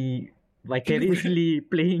to me vicariously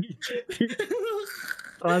playing it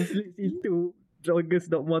translates into Dragon's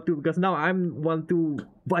Dogma 2, because now I'm want to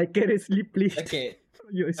vicariously play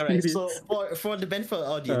your experience. Alright, so for the benefit of the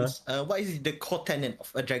audience, what is the core tenet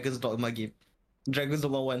of a Dragon's Dogma game? Dragon's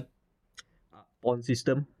Dogma 1. Pawn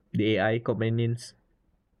system, the AI companions.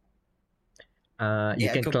 You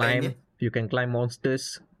can climb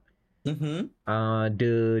monsters. Mm-hmm.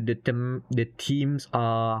 The themes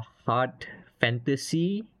are hard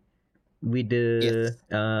fantasy with the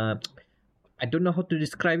I don't know how to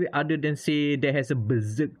describe it other than say there has a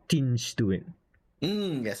berserk tinge to it.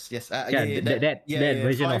 Yes. That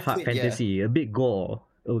version of hard fantasy, a bit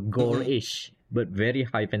gore-ish, but very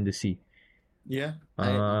high fantasy. Yeah,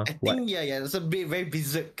 I think it's a bit very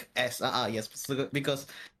berserk as yes, because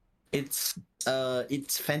it's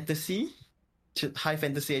fantasy, high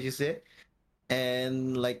fantasy as you said,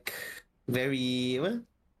 and like very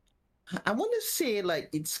I want to say like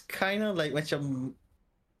it's kind of like macam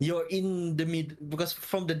you're in the mid, because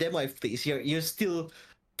from the demo I've played, you're still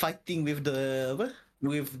fighting with the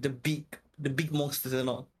big monsters and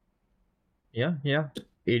all. Yeah.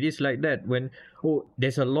 It is like that when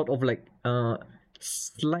there's a lot of like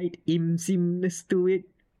slight imsimness to it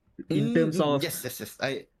in terms of Yes.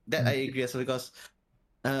 I agree as well because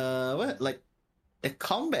what like the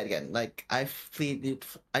combat again. Like I played.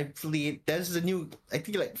 There's a new. I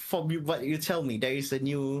think like from what you tell me, there is a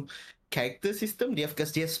new character system.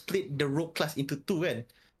 Because they have split the rogue class into two, and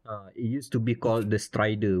it used to be called the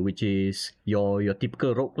Strider, which is your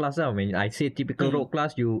typical rogue class. When I say typical rogue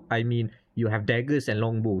class, I mean you have daggers and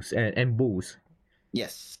longbows and bows.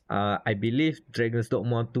 yes. I believe Dragon's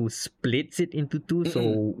Dogma 2 splits it into two,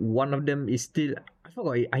 so one of them is still I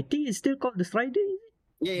forgot. I think it's still called the Strider. Is it?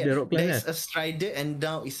 Yeah. The rogue class. There's a strider and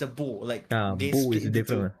now it's a bow. Like they bow split is into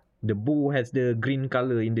different. The bow has the green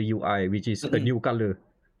color in the UI, which is a new color.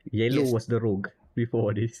 Yellow Yes. was the rogue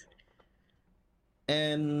before this.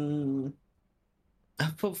 And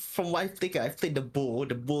from what I've played the bow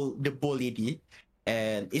lady,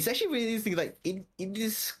 and it's actually really interesting. Like it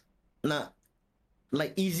is not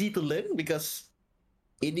like easy to learn because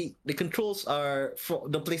the controls are for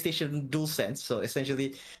the PlayStation DualSense. So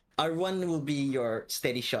essentially, R1 will be your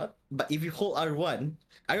steady shot, but if you hold R1,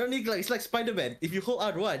 ironically, like, it's like Spider-Man. If you hold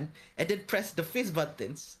R1 and then press the face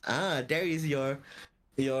buttons, there is your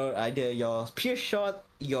either your spear shot,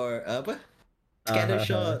 your scatter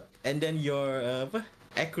shot, and then your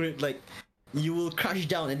accurate, like you will crush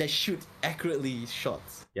down and then shoot accurately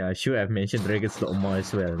shots. Yeah, I should have mentioned Dragon's Dogma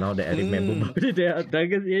as well. Now that I remember about it, there are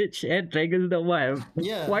Dragon's Age and Dragon's Dogma have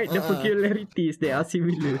quite the peculiarities. They are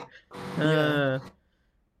similar.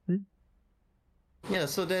 Yeah,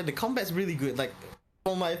 so the combat's really good. Like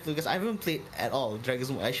for my because I haven't played at all Dragon's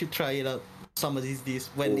Dogma. I should try it out some of these days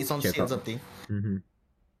when it's on sale or something.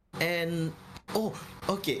 And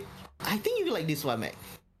okay, I think you like this one, Mac.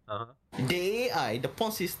 The AI, the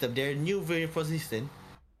pawn system, their new very pawn system,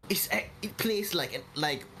 it plays like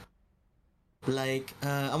I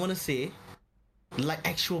wanna say like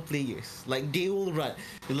actual players. Like they will run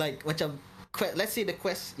like macam let's say the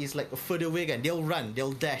quest is like further away again, they'll run,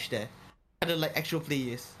 they'll dash there, kind of like actual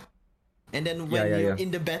players. And then when you're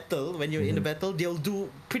in the battle, in the battle, they'll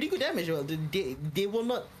do pretty good damage. They will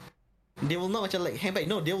not macam like hang back.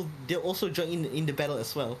 No, they'll also join in the battle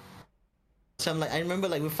as well. So I'm like, I remember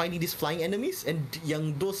like we're fighting these flying enemies, and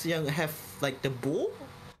those young have like the bow,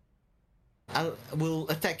 will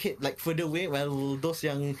attack it like further away, while those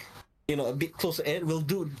young, a bit closer air will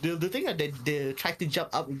do the thing that they try to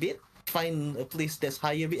jump up a bit, find a place that's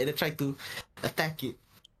higher a bit, and they try to attack it.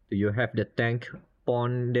 Do you have the tank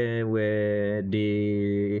pawn there where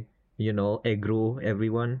they aggro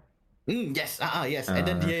everyone? Yes, yes, and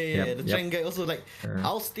then the tank guy also like,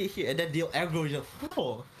 I'll stay here, and then they'll aggro you.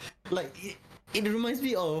 Like it reminds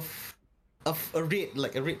me of a raid,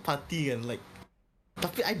 like a raid party, and like,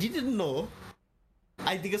 but I didn't know.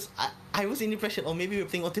 Because I was in the impression, or maybe we're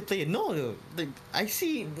playing multiplayer. No, like I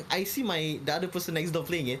see the other person next door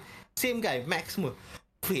playing it. Same guy, Max.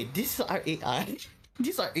 Wait, these are AI.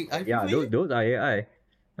 These are AI. Yeah, those are AI.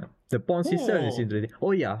 The pawn system is interesting.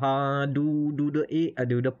 Oh yeah, do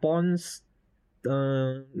the pawns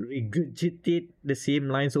regurgitate the same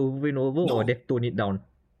lines over and over, or they tone it down?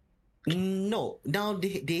 No, now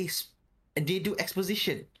they do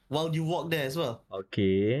exposition while you walk there as well.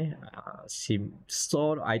 Okay,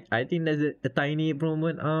 I think there's a tiny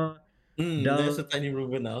improvement. There's a tiny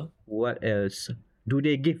improvement now. What else? Do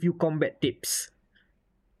they give you combat tips?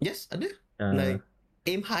 Yes, ada. Like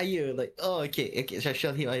aim higher. Like okay,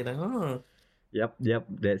 shall hit higher. Like Yep.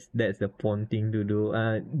 That's the pawn thing to do.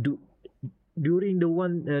 During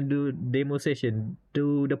the demo session,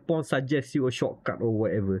 do the pawn suggest you a shortcut or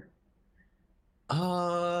whatever?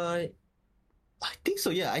 I think so.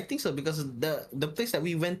 Yeah, I think so because the place that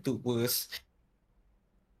we went to was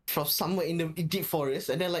from somewhere in the deep forest,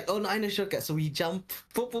 and then like, no, I know shortcut, so we jump,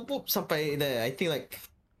 poop, sampai there. I think like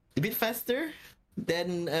a bit faster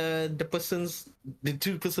than the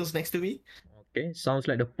two persons next to me. Okay, sounds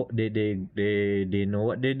like they know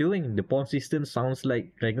what they're doing. The pawn system sounds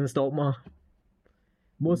like Dragon's Dogma.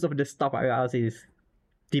 Most of the stuff I ask is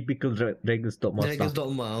typical Dragon's Dogma stuff.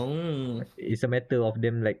 It's a matter of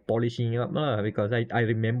them like polishing up lah, because I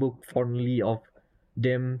remember fondly of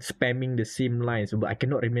them spamming the same lines, but I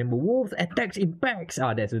cannot remember. Wolves attacks in packs.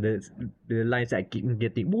 That's the lines I keep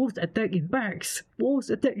getting. Wolves attack in packs. Wolves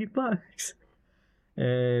attack in packs.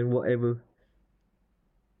 And whatever.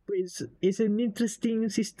 It's an interesting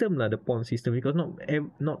system lah, the pawn system, because not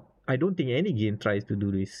I don't think any game tries to do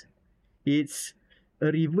this. It's a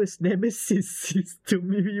reverse nemesis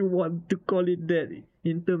system, if you want to call it that,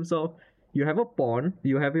 in terms of you have a pawn,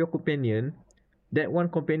 you have your companion, that one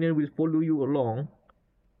companion will follow you along,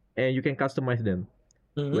 and you can customize them.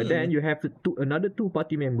 But then Mm. you have another two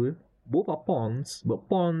party member. Both are pawns, but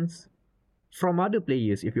pawns from other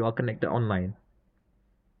players if you are connected online.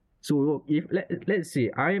 So if let's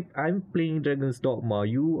say I'm playing Dragon's Dogma,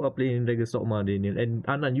 you are playing Dragon's Dogma, Daniel, and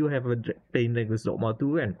Anan, you have playing Dragon's Dogma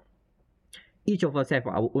too, and each of us have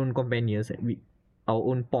our own companions, our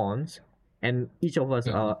own pawns, and each of us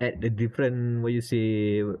Mm-mm. are at a different, what you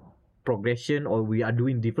say, progression, or we are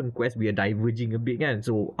doing different quests. We are diverging a bit, and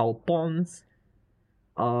so our pawns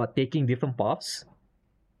are taking different paths.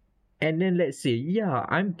 And then let's say, yeah,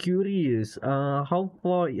 I'm curious. How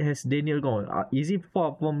far has Daniel gone? Is he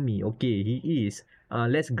far from me? Okay, he is.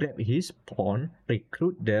 Let's grab his pawn,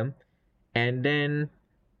 recruit them, and then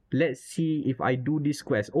let's see if I do this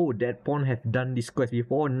quest. Oh, that pawn have done this quest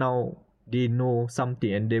before. Now they know something,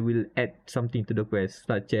 and they will add something to the quest,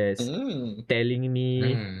 such as Mm. telling me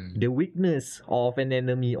Mm. the weakness of an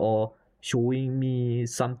enemy or showing me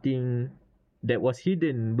something that was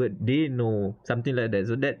hidden but they know something like that.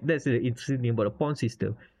 So that's the interesting thing about the pawn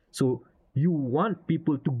system. So you want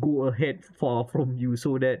people to go ahead far from you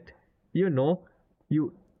so that you know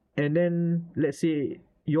you, and then let's say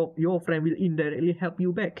your friend will indirectly help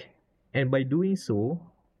you back, and by doing so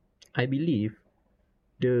I believe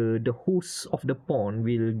the host of the pawn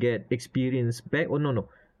will get experience back. Oh no,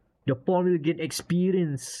 the pawn will get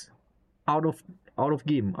experience out of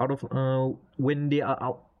game, out of when they are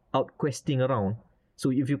out questing around.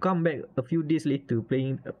 So if you come back a few days later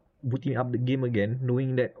playing, booting up the game again,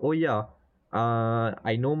 knowing that, oh yeah,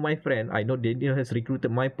 I know my friend, I know Daniel has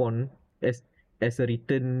recruited my pawn as a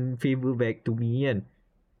return favor back to me, and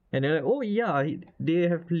they're like, oh yeah, they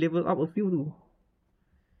have leveled up a few too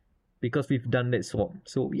because we've done that swap.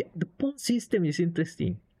 So yeah, the pawn system is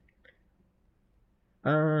interesting.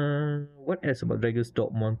 What else about Dragon's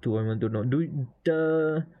Dogma 2? I want to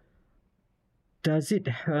know. Does it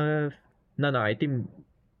have? No, I think.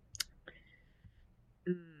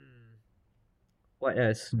 Hmm, what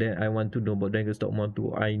else that I want to know about Dragon's Dogma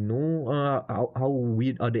 2? I know. How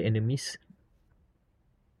weird are the enemies?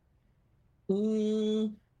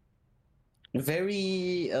 Mm.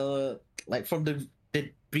 Very like from the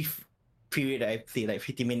brief period I played, like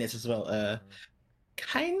 50 minutes as well.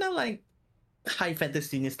 Kind of like high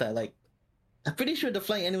fantasy style. Like I'm pretty sure the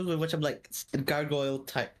flying animals were which I'm like gargoyle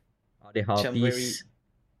type. Are they Which I'm very. harpies?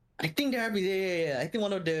 I think they're harpies. Yeah. I think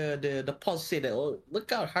one of the pawns said that. Oh,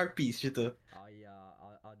 look out, harpies, gitu. Oh yeah,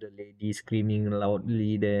 are the ladies screaming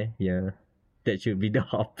loudly there? Yeah, that should be the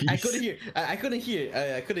I couldn't harpies. hear. I couldn't hear.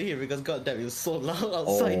 I couldn't hear because goddamn it was so loud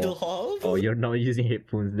outside the Oh, hall. oh, you're not using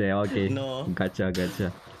headphones there. Okay, No. gotcha.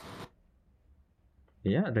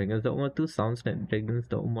 Yeah, Dragon's Dogma 2 sounds like Dragon's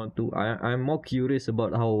Dogma 2. I'm more curious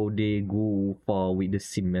about how they go far with the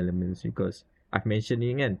sim elements because I've mentioned it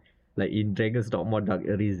again. Like in Dragon's Dogma Dark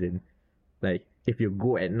Arisen, like if you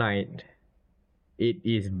go at night, it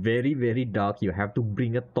is very, very dark. You have to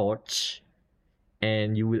bring a torch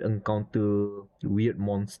and you will encounter weird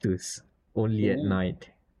monsters only at Ooh. night.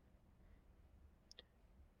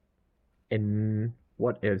 And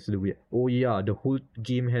what else do we? Oh yeah, the whole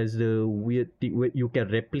game has the weird thing where you can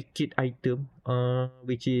replicate item.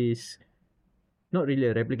 Which is not really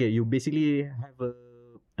a replicate. You basically have a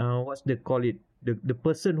what's they call it? The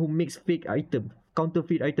person who makes fake item,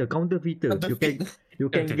 counterfeiter. The feet. You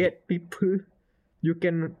can get people. You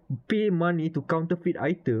can pay money to counterfeit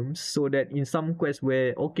items so that in some quests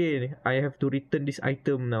where okay, I have to return this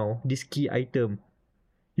item now, this key item,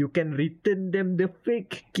 you can return them the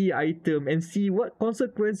fake key item and see what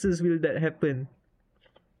consequences will that happen.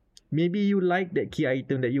 Maybe you like that key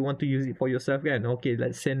item that you want to use it for yourself, kan? Okay,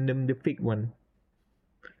 let's send them the fake one.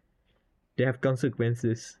 They have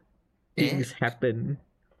consequences. Eh? Things happen.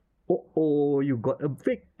 Oh, you got a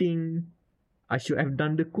fake thing. I should have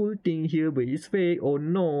done the cool thing here, but it's fake. Oh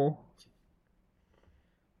no.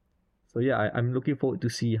 So yeah, I'm looking forward to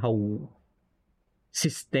see how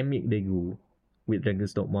systemic they go with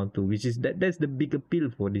Dragon's Dogma 2, which is that's the big appeal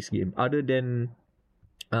for this game. Other than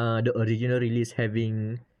the original release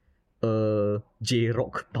having a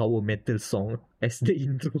J-rock power metal song as the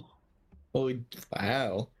intro. Oh,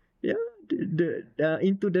 wow. Yeah, the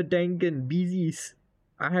Into the Dangan Beezies.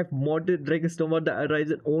 I have modded Dragon's Dogma Dark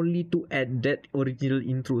Arisen only to add that original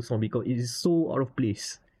intro song because it is so out of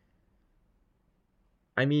place.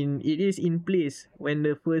 I mean, it is in place when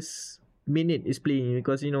the first minute is playing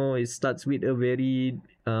because it starts with a very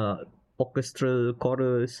orchestral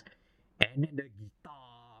chorus, and then the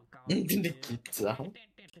guitar comes The in. guitar.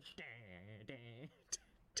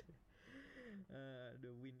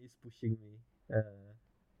 The wind is pushing me.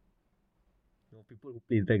 People who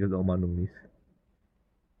play Dragon's Dogma know this.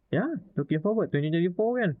 Yeah, looking forward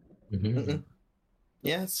 2024 kan. Mhm.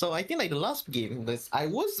 Yeah, so I think like the last game was I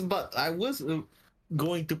was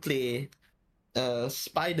going to play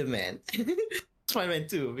Spider-Man. Spider-Man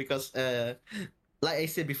 2 because like I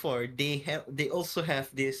said before, they also have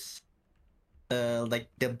this like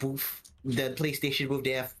the booth, the PlayStation booth,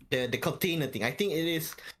 they have the container thing. I think it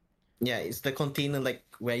is, yeah, it's the container like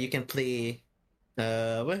where you can play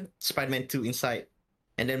what? Spider-Man 2 inside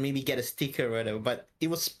and then maybe get a sticker or whatever. But it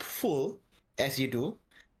was full as you do.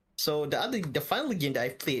 So the final game that I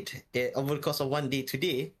played over the course of one day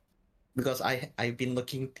today, because I've been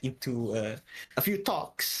looking into a few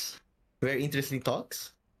talks, very interesting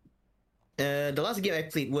talks. The last game I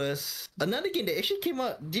played was another game that actually came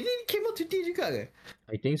out. Did it came out today juga ke?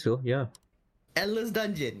 I think so, yeah. Endless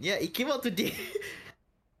Dungeon. Yeah, it came out today.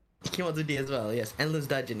 It came out today as well. Yes, Endless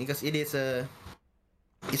Dungeon, because it is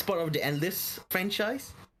it's part of the Endless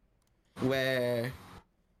franchise, where,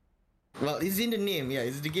 well, it's in the name. Yeah,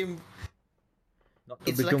 it's the game. Not to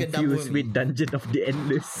It's be like a confused double. with Dungeon of the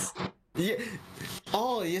Endless. Yeah.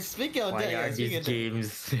 Oh, yeah. Speaking of Why that, are yeah, these speaking of that,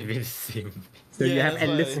 games the same? So you yeah, have that's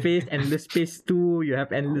Endless why. Space, Endless Space 2, you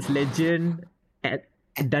have Endless Legend, at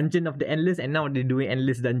Dungeon of the Endless, and now they're doing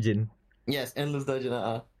Endless Dungeon. Yes, Endless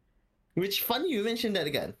Dungeon. Which funny you mentioned that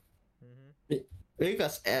again,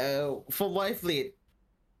 because from what I played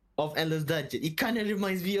of Endless Dungeon, it kind of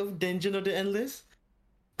reminds me of Dungeon of the Endless,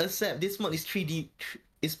 except this one is 3D.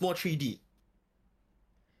 It's more 3D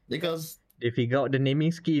because They figure out the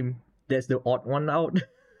naming scheme. That's the odd one out.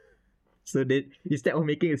 So that instead of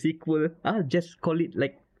making a sequel, I'll just call it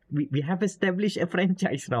like we have established a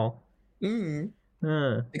franchise now. mm,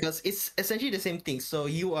 because it's essentially the same thing. So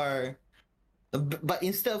you are, but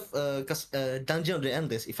instead of because Dungeon of the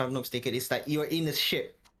Endless, if I'm not mistaken, it's like you're in a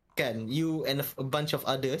ship, can you and a bunch of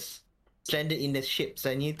others stranded in the ship,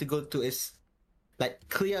 so you need to go to like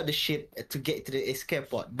clear out the ship to get to the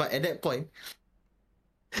escape pod. But at that point,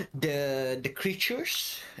 the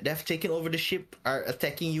creatures that have taken over the ship are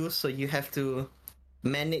attacking you, so you have to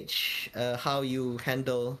manage how you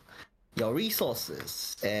handle your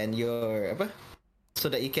resources and your apa, so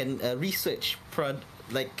that you can research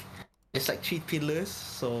like it's like three pillars,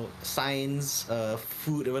 so science,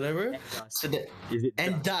 food or whatever. So that, Is it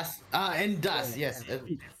and dust, and dust, Yeah, yes.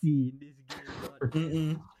 see in this game, God.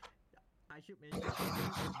 Mm-mm. I should mention the rest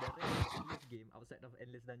of Endless game outside of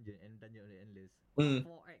Endless Dungeon and Dungeon of the Endless are Mm.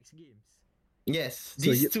 4X games. Yes,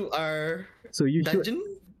 So these you- two are So you should dungeon.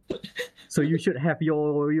 you should have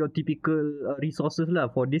your typical resources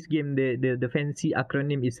lah. For this game, the fancy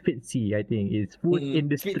acronym is FITSI. I think it's Food Fancy,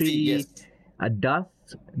 Industry, yes.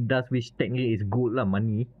 dust which technically is gold lah,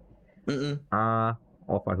 money. Mm-mm.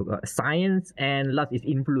 Of science, and last is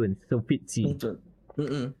influence. So FITSI.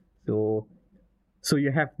 Mm-mm. So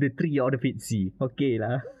you have the three out of FITSI. Okay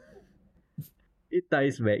lah. It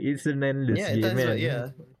ties back. It's an endless Yeah, game, that's right.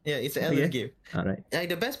 man. Yeah, it's an endless Okay. game. Alright.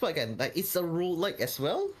 Like the best part, again, like it's a roguelike as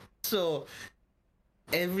well. So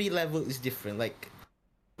every level is different. Like,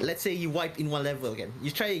 let's say you wipe in one level again,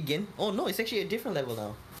 you try again. Oh no, it's actually a different level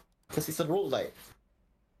now, because it's a roguelike.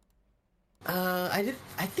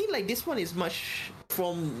 I think like this one is much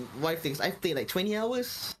from wipe things. I've played like 20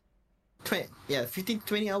 hours, 15 to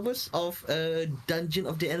 20 hours of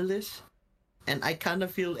Dungeon of the Endless, and I kind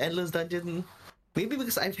of feel Endless Dungeon. Maybe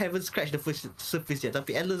because I haven't scratched the surface yet, but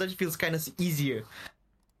Endless Dungeon feels kind of easier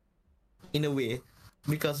in a way,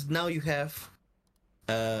 because now you have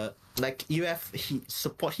like you have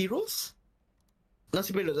support heroes, not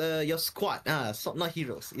support your squad, so not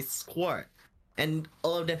heroes, it's squad, and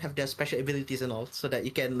all of them have their special abilities and all, so that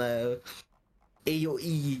you can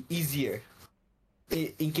AoE easier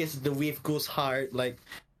in case the wave goes hard. Like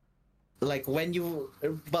when you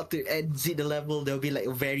about to exit the level, there'll be like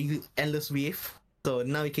a very endless wave, so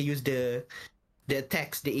now you can use the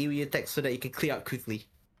attacks, the area attacks, so that you can clear out quickly.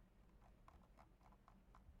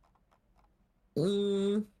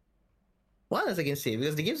 What else I can say?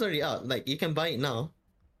 Because the game's already out. Like, you can buy it now.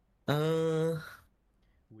 Will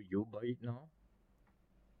you buy it now?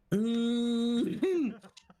 Mm,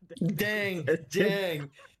 dang.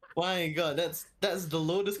 My God, that's the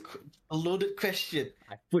loaded question.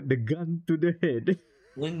 I put the gun to the head.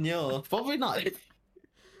 No, probably not.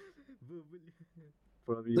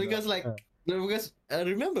 Probably Because not. because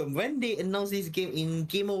remember when they announced this game in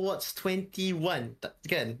Game Awards 21,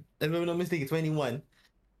 kan? If I'm not mistaken, 21.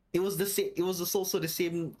 It was the same. It was also the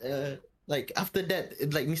same. Like after that,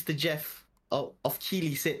 like Mr. Jeff of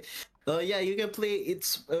Keighley said, yeah, you can play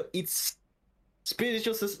its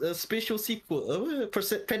spiritual sequel,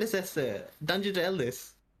 predecessor, Dungeon of the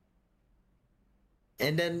Endless,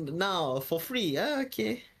 and then now for free.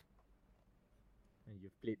 Okay. And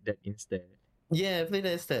you played that instead. Yeah, I played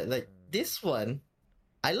that instead. Like this one,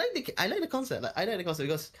 I like the concept. Like, I like the concept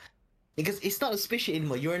because it's not a spaceship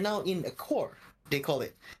anymore. You are now in a core. They call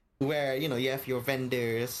it, where you have your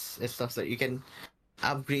vendors and stuff that you can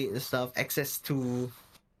upgrade and stuff, access to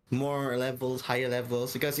more levels, higher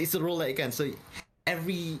levels, because it's a roguelike again. So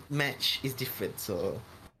every match is different. So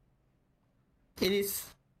it is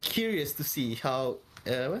curious to see how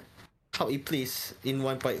it plays in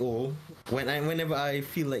 1.0 whenever I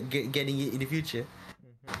feel like getting it in the future.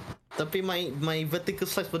 Tapi my vertical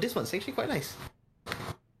slice for this one is actually quite nice.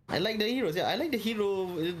 I like the heroes. Yeah, I like the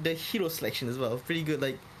hero selection as well. Pretty good.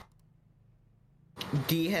 Like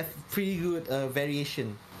they have pretty good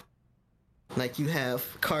variation. Like you have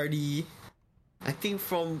Cardi. I think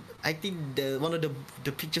the one of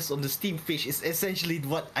the pictures on the Steam page is essentially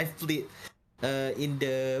what I've played in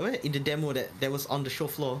the demo that was on the show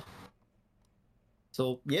floor.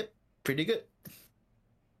 So yep, pretty good.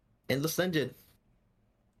 Endless Dungeon.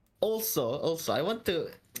 Also, I want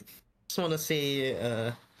to say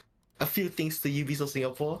a few things to Ubisoft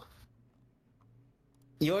Singapore.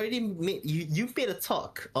 You already made you made a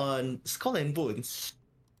talk on Skull and Bones.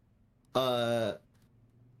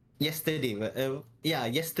 Yesterday.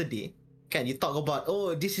 Yesterday. Can you talk about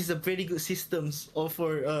this is a very good systems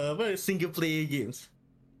for single player games.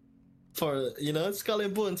 For Skull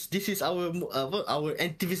and Bones, this is our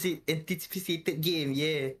anticipated game,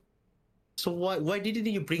 yeah. So why didn't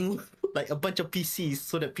you bring like a bunch of PCs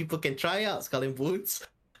so that people can try out Skull and Bones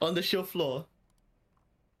on the show floor?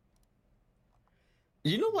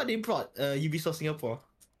 You know what they brought Ubisoft Singapore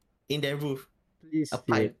in their booth? Please, A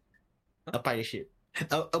pirate ship.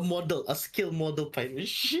 A skill model pirate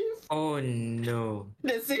ship. Oh no.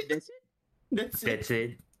 That's it. That's it. That's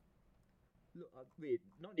it. Look, wait,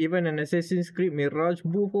 not even an Assassin's Creed Mirage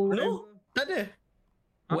booth or whatever? No, tak ada.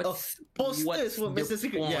 Posters for Assassin's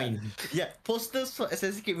Creed. Yeah, posters for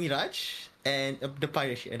Assassin's Creed Mirage and the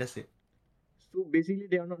pirate ship, and that's it. So basically,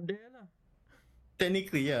 they are not there lah.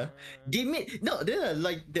 Technically, yeah. They they're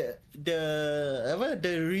like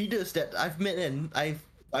the readers that I've met and I've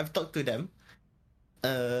talked to them.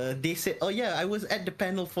 They said, "Oh yeah, I was at the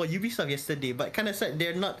panel for Ubisoft yesterday, but kind of said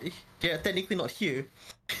they're technically not here."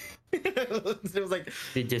 So it was like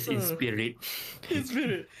They just in spirit. in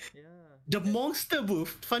spirit. Yeah. The monster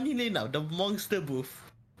booth, funnily enough, the monster booth,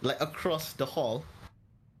 like across the hall,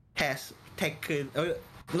 has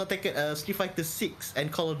Street Fighter 6 and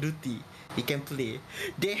Call of Duty. You can play.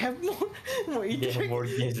 They have more They have more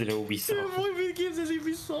games than They Ubisoft. have more games than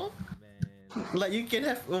Ubisoft. Man. Like you can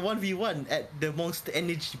have a 1v1 at the Monster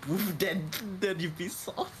Energy booth than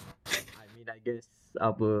Ubisoft. I mean, I guess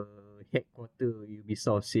our headquarter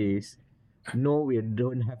Ubisoft says, no, we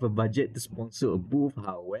don't have a budget to sponsor a booth.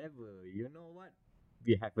 However, you know what?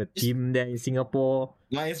 We have a team there in Singapore.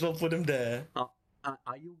 Might as well put them there.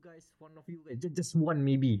 Are you guys, one of you guys, just one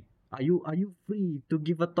maybe? Are you free to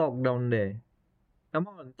give a talk down there? Come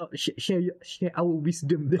on, share our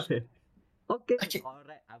wisdom there. Okay.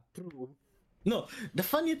 Alright, approve. No, the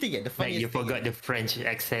funny thing, the Like funny you forgot the French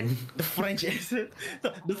accent. the French accent.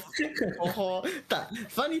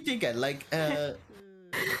 Funny thing, like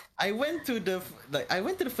I went to the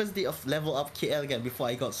first day of Level Up KL again before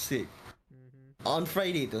I got sick. On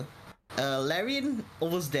Friday too. Larian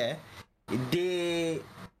was there. They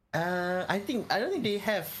I don't think they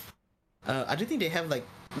have like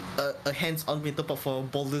a hands-on winter pop for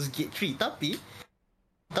Baldur's Gate 3.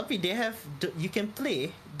 Tapi they have you can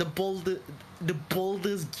play the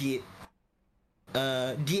Baldur's Gate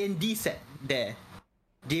D&D set there.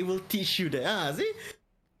 They will teach you that. See?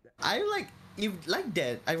 I like if like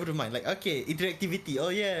that, I wouldn't mind. Like, okay, interactivity. Oh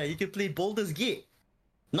yeah, you can play Baldur's Gate.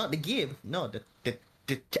 Not the game. No, the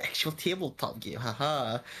actual tabletop game.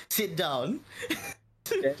 Haha. Sit down.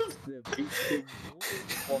 That's the big thing.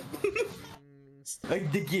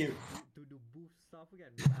 Like the game. To do booth stuff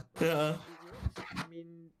again. Yeah. I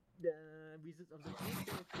mean, the Wizards of the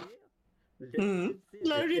Coast, okay.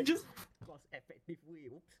 Larry just cost effective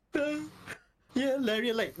way. Oops. yeah,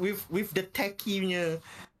 Larry like with the techie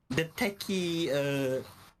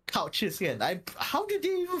couches kan. How did they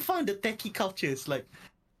even find the techie couches? Like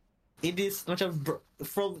it is macam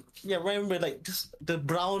remember like just the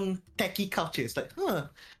brown techie couches like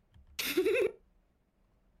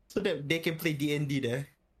so that they can play D&D there.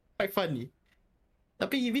 Quite funny.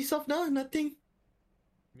 Tapi Ubisoft now nothing.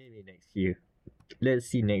 Maybe next year. Let's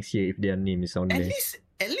see next year if their name is on At there. least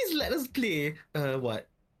let us play what?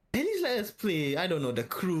 At least let us play, I don't know, The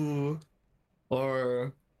Crew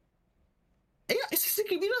or yeah, Assassin's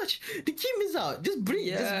Creed Mirage. The game is out. Just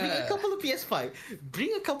bring a couple of PS5.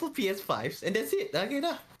 Bring a couple of PS5s and that's it. Okay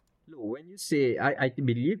dah. No, when you say I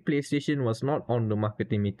believe PlayStation was not on the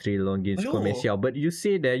marketing material on Gamescom No. Asia, but you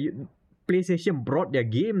say that PlayStation brought their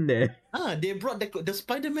game there. They brought the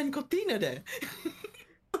Spider-Man container there.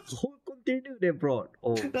 Whole container they brought.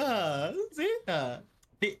 Oh, See?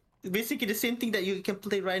 They, basically the same thing that you can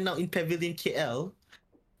play right now in Pavilion KL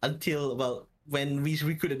until, well, when we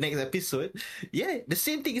record the next episode. Yeah, the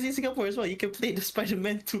same thing is in Singapore as well. You can play the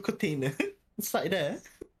Spider-Man 2 container inside there.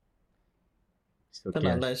 it's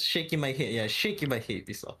okay. Like shaking my head. Yeah, shaking my head,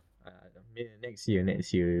 Ubisoft. Next year.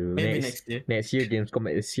 Maybe next year. Next year, Gamescom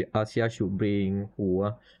Asia should bring who?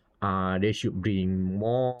 They should bring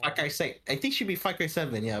more. Far Cry 6. I think should be Far Cry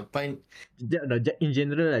 7. Yeah, but In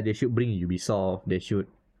general, they should bring Ubisoft.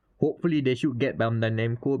 Hopefully, they should get Bandai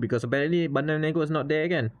Namco because apparently Bandai Namco is not there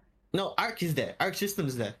again. no, Arc is there. Arc System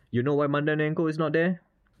is there. You know why Bandai Namco is not there?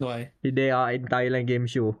 Why? They are in Thailand game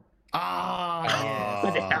show.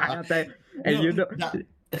 Yes. And No, you know,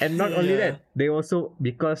 and not only yeah. that, they also,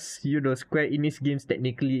 because Square Enix games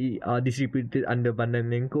technically are distributed under Bandai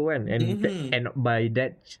Namco and and by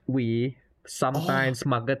that way, sometimes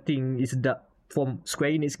marketing is from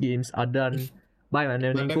Square Enix games are done by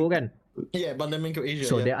Bandai Namco kan. Yeah, Bandai Namco Asia.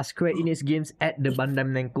 So yeah. there are Square Enix games at the Bandai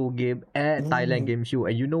Namco game at Thailand game show,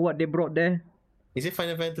 and you know what they brought there? Is it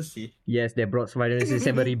Final Fantasy? Yes, they brought Final Fantasy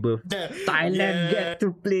 7 Rebirth. Thailand get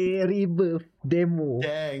to play Rebirth demo.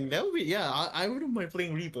 Dang, that would be, yeah. I wouldn't mind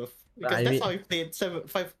playing Rebirth because I that's mean- how I played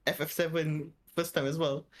FF7 first time as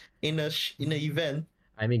well in a event.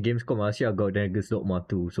 I mean, Gamescom Asia got Dragon's Dogma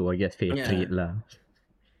 2, so I guess fair Yeah. trade lah.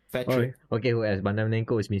 Fair Oh, trade. okay, who else? Bandai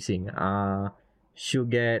Namco is missing.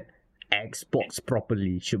 Should get Xbox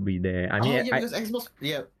properly. Should be there. I mean, yeah, because Xbox.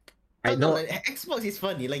 Yeah, I know. Like, Xbox is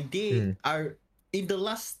funny. Like they are in the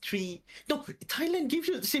last 3. No, Thailand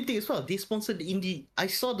gives you the same thing as well. They sponsored the indie.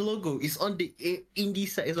 I saw the logo. It's on the indie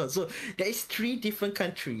side as well. So there is 3 different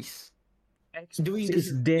countries. Xbox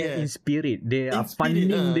is there in spirit. They are spirit,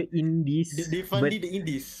 funding the indies. They funded the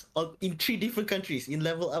indies in 3 different countries. In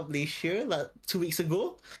Level Up Malaysia, like 2 weeks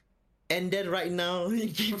ago, and then right now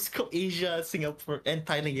in Gamescom Asia, Singapore, and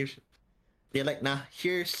Thailand games. They're like, nah.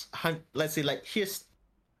 Here's let's say like here's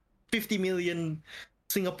 50 million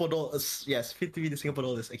Singapore dollars. Yes, 50 million Singapore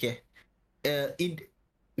dollars. Okay.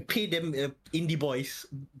 Pay them indie boys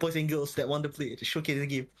and girls that want to play to showcase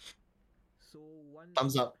the game. So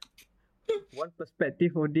Thumbs up. one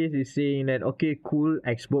perspective of this is saying that okay, cool,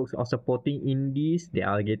 Xbox are supporting indies. They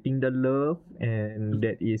are getting the love, and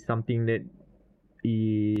that is something that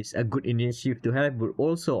is a good initiative to have. But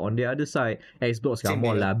also on the other side, Xbox, come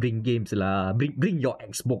on lah, bring games lah, bring your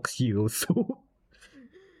Xbox here also.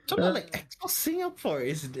 So like Xbox Singapore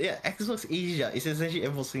is Xbox Asia is essentially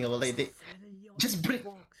Xbox Singapore. Like they just bring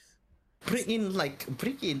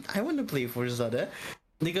in. I want to play Forza there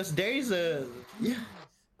because there is a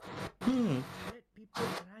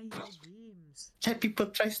Let people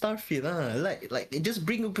try Starfield. Like just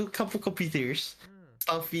bring a couple computers.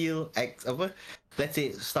 Starfield let's say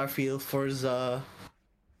Starfield, Forza,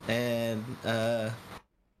 and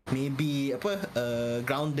maybe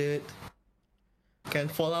Grounded, can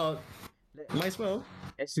Fallout. Might as well.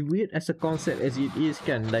 As weird as a concept as it is,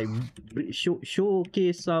 can like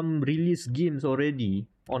showcase some release games already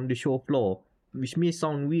on the show floor, which may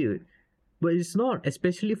sound weird, but it's not,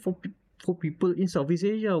 especially for people in Southeast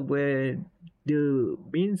Asia where the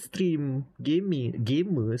mainstream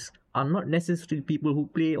gamers are not necessarily people who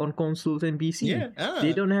play on consoles and PC.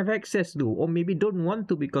 They don't have access to, or maybe don't want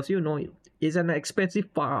to, because it's an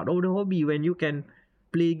expensive part of the hobby when you can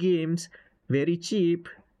play games very cheap,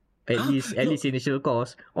 at least initial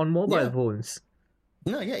cost, on mobile phones.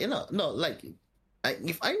 No, like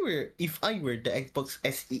if I were the Xbox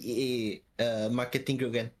SEA marketing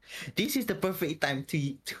group, again, this is the perfect time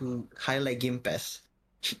to highlight Game Pass.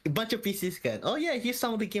 A bunch of PCs can. Oh yeah, here's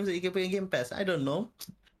some of the games that you can play in Game Pass. I don't know.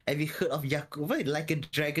 Have you heard of Yakuza? Like a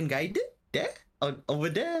Dragon Gaiden? There? Over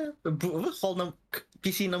there?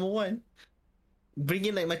 PC number 1. Bring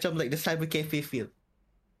in like the Cyber Cafe feel.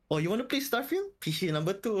 Oh, you want to play Starfield? PC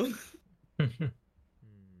number 2.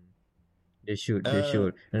 They should.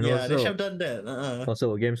 And they also, should have done that.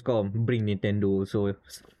 Also, Gamescom, bring Nintendo. So,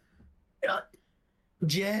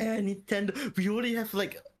 yeah, Nintendo. We already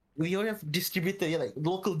have distributor, like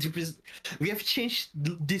local distributor. We have changed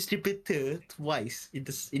distributor twice in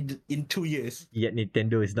 2 years. Yet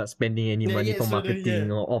Nintendo is not spending any money for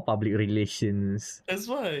marketing or public relations. That's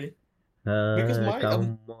why. Because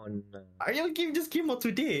come on. Mario game just came out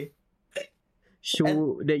today.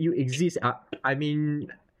 Show that you exist. I mean,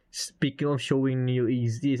 speaking of showing you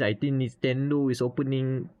exist, I think Nintendo is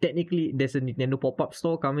opening. Technically, there's a Nintendo pop-up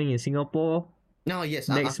store coming in Singapore. No, yes.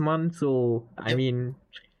 Next month. So I mean,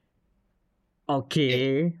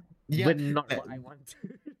 Okay, Yeah, but not like, what I want.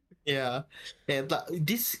 yeah, yeah. But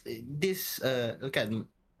okay,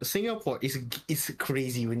 Singapore is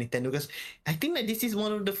crazy with Nintendo because I think that this is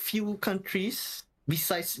one of the few countries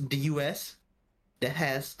besides the US that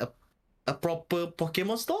has a proper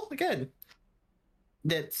Pokemon store again.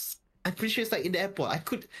 That's I'm pretty sure it's like in the airport.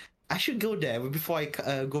 I should go there before I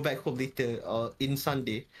go back home later or in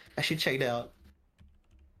Sunday. I should check that out.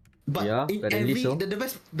 But Yeah, in apparently every so. the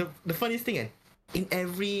best the funniest thing, in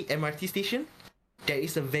every MRT station, there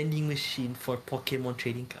is a vending machine for Pokemon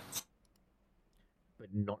trading cards.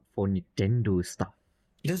 But not for Nintendo stuff.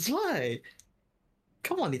 That's why.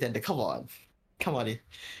 Come on, Nintendo. Come on.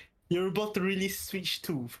 You're about to release Switch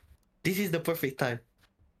 2. This is the perfect time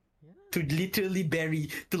to literally bury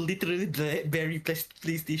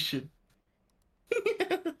PlayStation.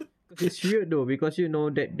 It's weird though because you know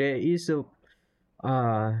that there is a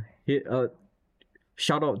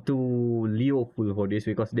shout out to Leopold for this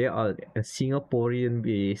because they are a Singaporean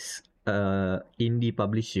based indie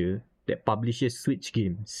publisher that publishes Switch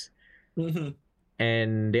games. Mhm.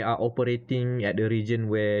 And they are operating at the region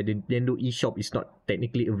where the Nintendo eShop is not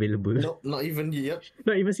technically available. Nope, not even yep.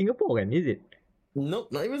 Not even Singapore, kan? Is it?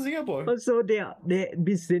 Nope, not even Singapore. So they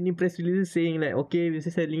been sending press releases saying like, okay, we're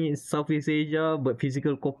selling in Southeast Asia, but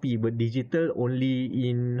physical copy, but digital only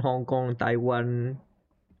in Hong Kong, Taiwan,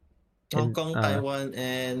 Hong Kong, Taiwan,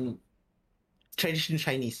 and traditional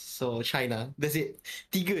Chinese. So China. That's it.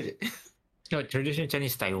 Tiga je. No, traditional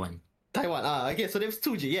Chinese Taiwan. Taiwan. Okay, so there's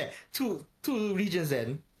two je. Yeah, two regions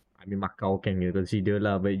then. I mean, Macau can you consider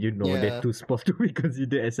lah, but you know, they're too small to be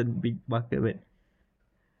considered as a big market. But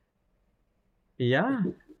yeah,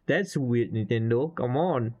 that's weird, Nintendo. Come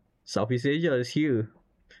on, Southeast Asia is here.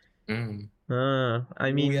 I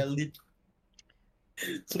mean,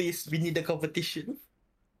 please, we need the competition.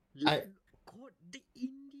 God, the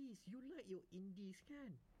indies. You like your indies,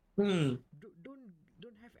 kan? Don't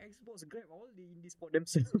have Xbox grab all the indies for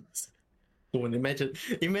themselves. Don't imagine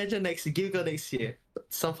next Giga next year.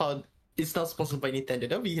 Somehow it's not sponsored by Nintendo.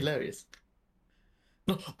 That'd be hilarious.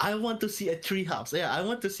 No, I want to see a treehouse. Yeah, I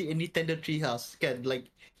want to see a Nintendo treehouse. Can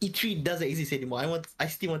like E3 doesn't exist anymore. I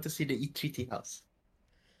still want to see the E3 treehouse.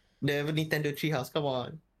 The Nintendo treehouse. Come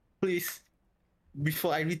on, please.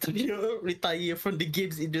 Before I retire from the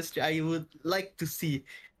games industry, I would like to see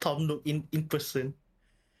Tom Nook in person.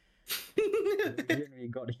 The we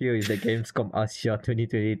got here is the Gamescom Asia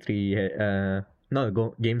 2023.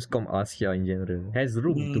 Gamescom Asia in general has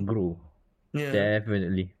room to grow. Yeah,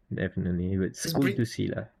 definitely. It's cool to see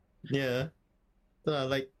lah. Yeah,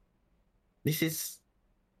 like this is.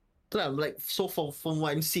 Like so from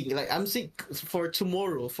what I'm seeing, like I'm seeing for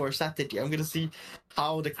tomorrow, for Saturday, I'm gonna see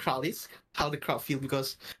how the crowd feel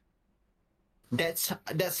because that's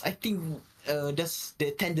I think that's the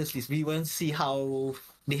attendance list. We want to see how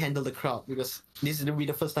they handle the crowd because this will be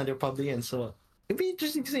the first time they're probably in. So it'll be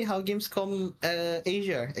interesting to see how Gamescom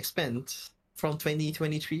Asia expands from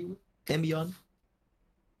 2023 and beyond.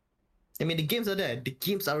 I mean, the games are there. The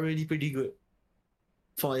games are really pretty good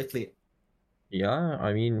for what I played. Yeah,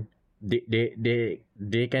 I mean, they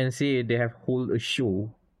can say they have hold a show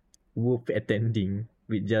worth attending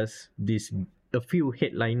with just a few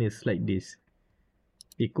headliners like this.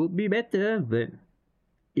 It could be better, but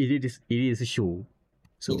it is a show.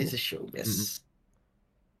 So it is a show, yes.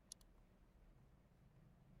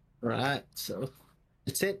 Right, so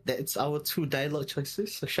that's it. That's our two dialogue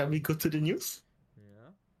choices. So shall we go to the news?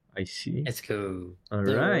 Yeah, I see. Let's go. All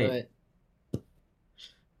right.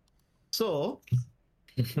 So,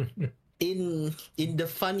 in the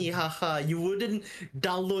funny haha, you wouldn't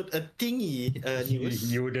download a thingy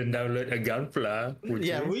news. You wouldn't download a Gunpla, would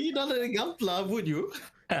you? Would you download a Gunpla, would you?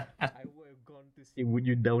 I would have gone to say, would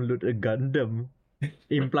you download a Gundam?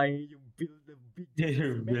 Implying you build a big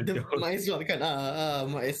might as well, kan?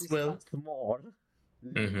 Might as well. Small.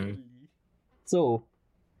 So,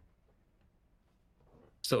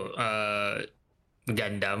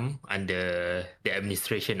 Gundam under the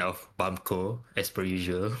administration of Bamco, as per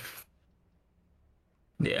usual.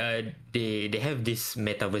 They have this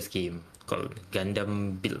metaverse game called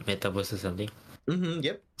Gundam Build Metaverse or something.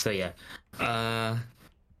 Yep. So yeah,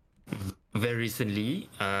 very recently,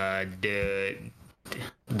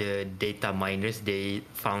 the data miners, they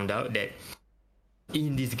found out that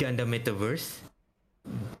in this Gundam metaverse,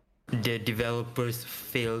 the developers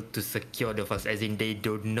failed to secure the files, as in they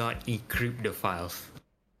do not encrypt the files.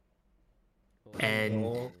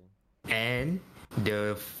 And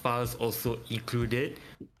the files also included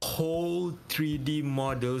whole 3D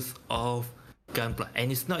models of Gunpla. And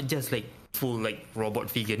it's not just like full like robot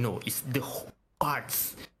figure, no, it's the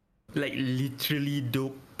parts like literally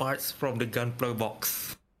dope parts from the Gunpla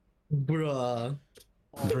box. Bruh.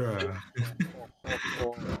 Bruh.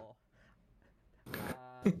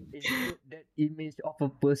 Include that image of a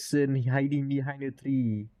person hiding behind a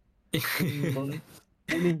tree,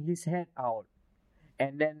 pulling his head out,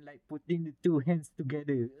 and then like putting the two hands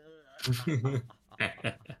together.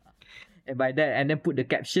 And by that, and then put the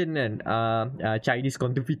caption and Chinese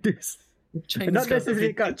counterfeiters. Not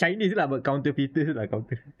necessarily Chinese lah, but counterfeiters lah,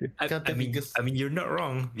 counterfeiters. I mean, you're not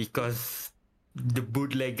wrong because the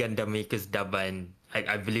bootleg Gundam makers Daban,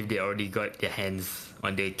 I believe they already got their hands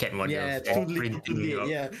on the cat models. Yeah, too late.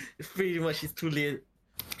 Yeah, pretty much it's too late.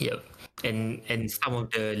 Yep. And some of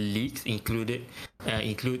the leaks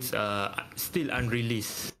includes still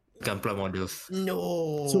unreleased Gunpla models.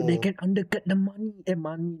 No. So they can undercut the market.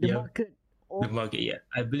 The market, yeah.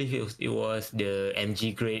 I believe it was the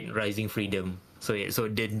MG grade Rising Freedom. So yeah, so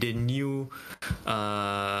the new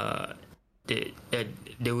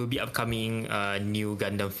there will be upcoming new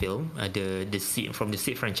Gundam film, the Seed from the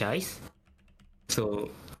Seed franchise.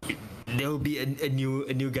 So there will be a new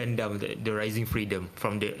Gundam, the Rising Freedom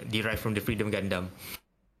derived from the Freedom Gundam.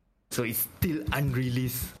 So it's still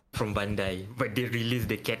unreleased from Bandai, but they released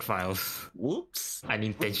the cat files. Whoops.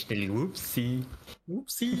 Unintentionally. Whoopsie.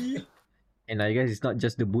 And I guess it's not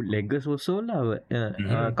just the bootleggers also lah.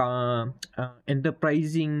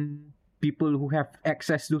 Enterprising people who have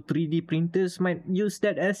access to 3D printers might use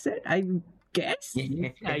that asset, I guess.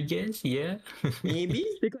 I guess, yeah. Maybe.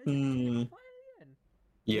 Because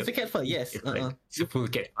It's a cat file, yes. It's a full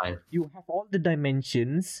cat file. you have all the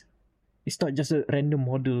dimensions. It's not just a random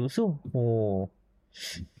model. So,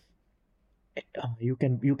 you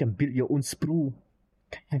can build your own sprue,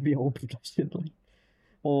 have your own production line.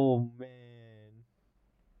 Oh man.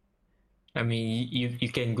 I mean, you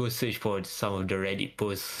can go search for some of the Reddit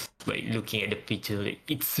posts, like looking at the picture. Like,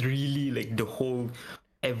 it's really like the whole,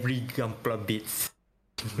 every Gunpla bits.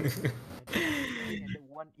 The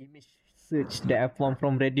one image search that I found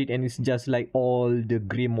from Reddit, and it's just like all the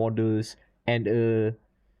grey models and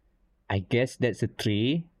I guess that's a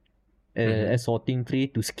tray, a sorting tray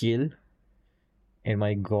to scale. And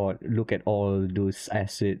my god, look at all those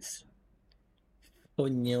assets. Oh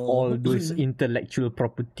no. All those intellectual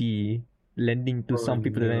property lending to some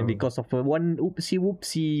people, and because of one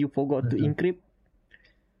whoopsie, you forgot to encrypt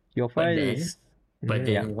your files. But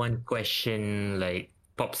then one question like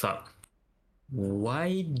pops up.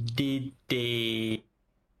 Why did they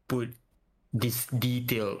put this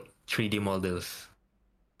detailed 3D models?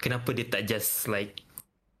 Kenapa dia tak just like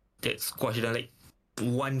squash down like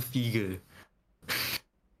one figure?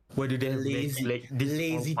 Why do they have like this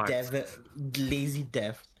lazy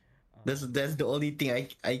dev? That's the only thing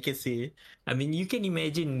I can say. I mean, you can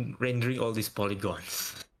imagine rendering all these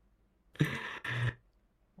polygons.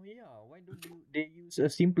 Oh yeah, why don't they use a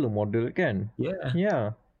simpler model, kan?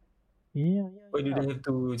 Yeah. Why do they have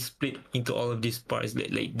to split into all of these parts?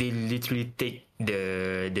 Like they literally take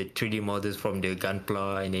the 3D models from the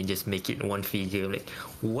Gunpla and then just make it one figure. Like,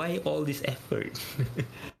 why all this effort?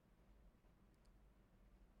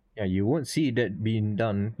 Yeah, you won't see that being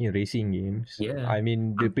done in racing games. Yeah. I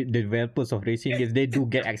mean, the developers of racing games, they do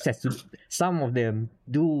get access to, some of them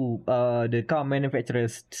do, the car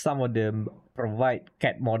manufacturers, some of them provide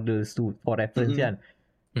CAD models for reference,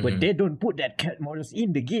 but they don't put that CAD models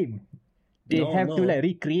in the game. They have to like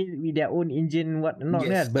recreate with their own engine, whatnot.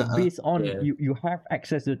 Yes, But based on you have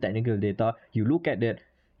access to technical data, you look at that,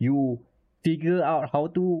 you figure out how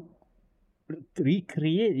to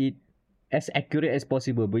recreate it as accurate as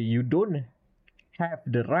possible, but you don't have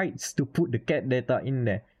the rights to put the CAD data in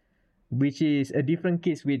there, which is a different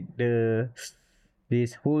case with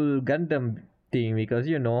this whole Gundam thing, because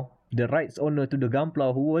the rights owner to the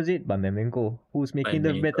Gunpla, who was it? Bandai Namco. Who's making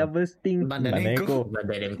the metaverse thing? Bandai Namco.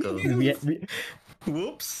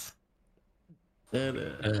 Whoops.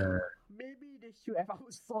 Maybe they should have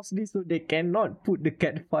outsourced this so they cannot put the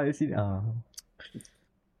CAD files in.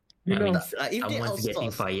 I mean, if they someone's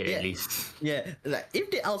getting outsource, fired at least. Yeah, like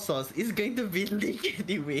if they outsource, it's going to be leaked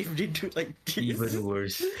anyway if they do like this. Even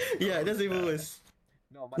worse. Yeah, that's even worse.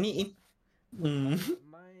 No, my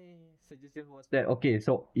suggestion was that, okay,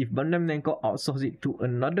 so if Bandai Namco outsource it to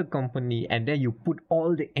another company and then you put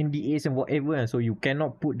all the NDAs and whatever, and so you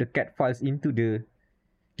cannot put the CAD files into the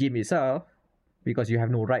game itself because you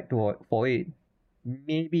have no right for it,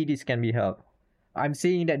 maybe this can be helped. I'm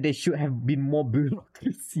saying that there should have been more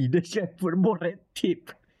bureaucracy. They should have put more red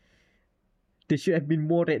tape. There should have been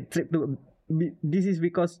more red tape. This is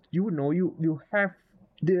because you have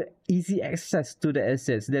the easy access to the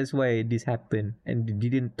assets. That's why this happened, and they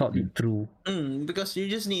didn't thought it through. Because you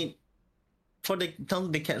just need for the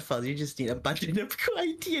download the cat files, you just need a button of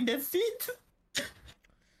ID and that's it.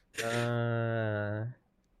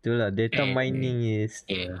 Itulah data And- mining is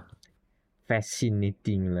Yeah,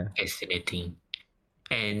 fascinating lah. fascinating.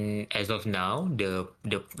 And as of now, the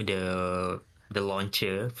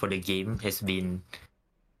launcher for the game has been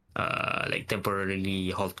like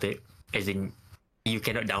temporarily halted, as in you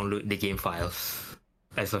cannot download the game files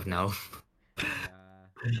as of now.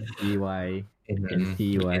 EY. Can Mm,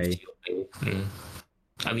 see you can why. still play.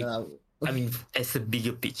 I mean, as a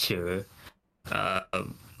bigger picture,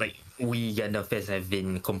 like we Gundam fans have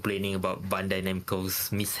been complaining about Bandai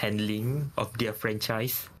Namco's mishandling of their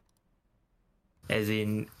franchise, as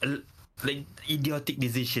in like idiotic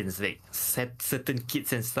decisions, like certain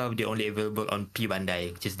kits and stuff they're only available on P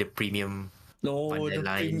Bandai, which is the premium. No, Bandai the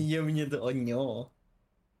line. premiumnya the onyo.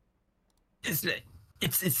 It's like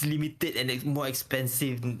it's limited and it's more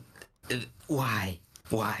expensive. Why?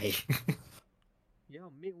 Yeah,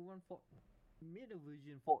 make a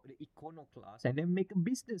version for the Iconoclast and then make a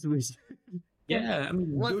business version. Yeah, I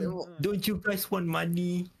mean, What- don't you guys want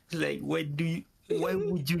money? Like, why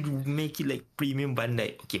would you make it like premium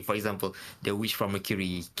Bandai? Okay, for example, the Wish from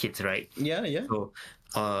Mercury kits, right? Yeah. So,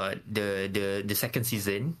 the second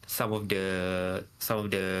season, some of the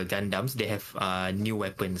Gundams they have new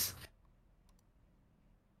weapons.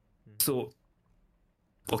 So,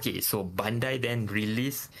 okay, so Bandai then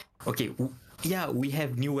release. Okay, we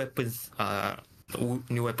have new weapons.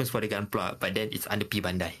 New weapons for the Gunpla, but then it's under P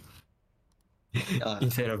Bandai.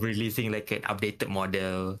 Instead of releasing like an updated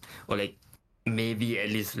model, or like maybe at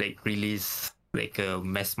least like release like a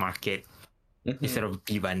mass market instead of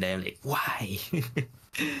P Bandai. I'm like, why?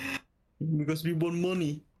 Because we want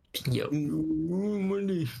money. Yo,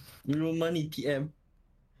 money. We want money, TM.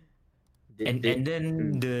 And then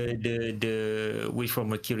the Wish from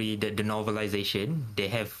Mercury, the novelization, they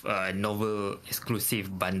have novel exclusive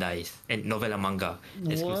Bandais and novella manga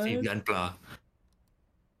exclusive What? Gunpla.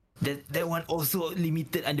 That one also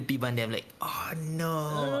limited under P Bandai. I'm like, oh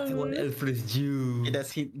no, I want Elfless Jew.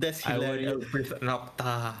 That's I want hilarious. Elfless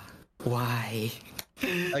Nocta. Why?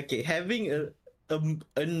 Okay, having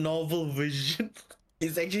a novel version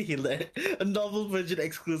is actually hilarious. A novel version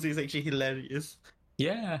exclusive is actually hilarious.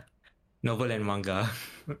 Yeah. Novel and manga.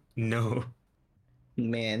 No.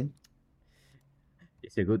 Man.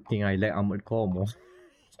 It's a good thing I like Armored Core more.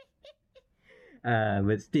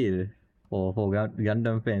 But still, for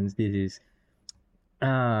Gundam fans, this is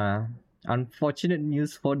unfortunate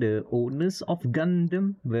news for the owners of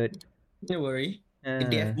Gundam. But Don't worry. If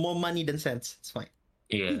they have more money than sense, it's fine.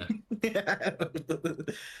 Yeah.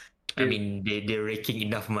 I mean, they're raking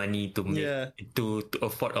enough money to make Yeah. to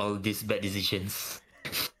afford all these bad decisions.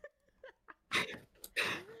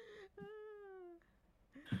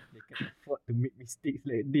 they can afford to make mistakes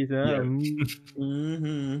like this. Yeah.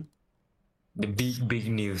 Mm-hmm. The big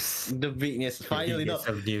news. The bigness. Finally, no. Biggest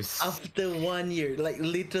of news. After 1 year, like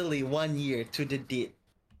literally 1 year to the date,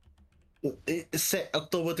 it's set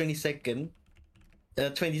October 22nd,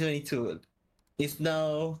 2022. It's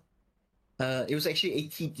now, it was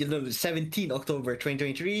actually 17 October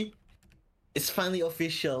 2023. It's finally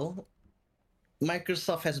official.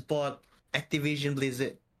 Microsoft has bought Activision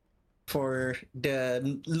Blizzard for the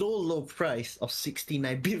low price of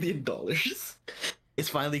 $69 billion. It's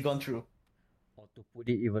finally gone through. Or to put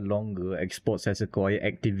it even longer, Xbox has acquired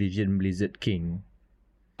Activision Blizzard King.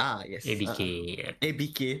 Ah, yes. ABK.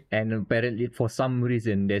 ABK. And apparently, for some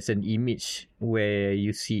reason, there's an image where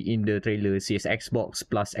you see in the trailer it says Xbox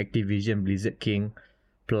plus Activision Blizzard King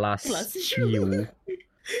plus Plus you.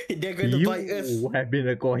 They're going to You buy us. have been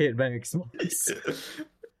acquired by Xbox.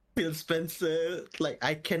 Phil Spencer, like,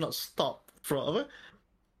 I cannot stop from.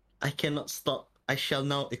 I cannot stop. I shall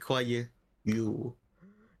now acquire you.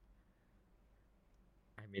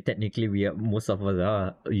 I mean, technically, most of us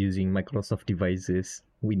are using Microsoft devices,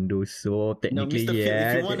 Windows. So No, technically, Mr.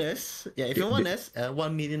 Phil, yeah. if you want us,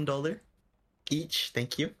 $1 million each.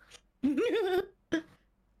 Thank you.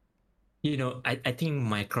 You know, I think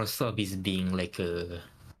Microsoft is being like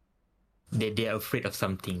they're afraid of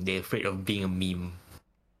something. They're afraid of being a meme.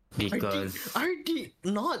 Because Are they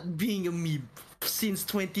not being a meme since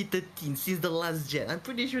 2013, since the last gen? I'm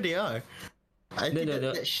pretty sure they are.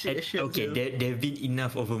 no. That shit Okay, will- they've been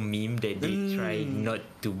enough of a meme that they try not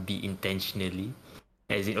to be intentionally.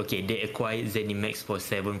 As in, okay, they acquired ZeniMax for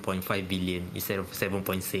 7.5 billion instead of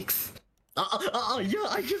 7.6. Yeah,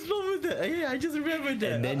 I just remember that. Yeah, I just remember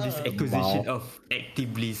that. And then this Uh-uh. acquisition of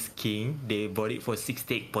Actibliz King, they bought it for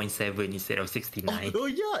 68.7 instead of 69. Oh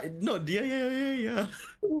yeah, no, yeah.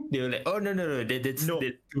 They were like, oh no, that's No,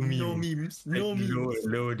 too meme. no memes, no Like, memes,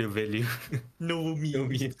 lower the value. no No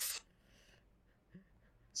memes. memes.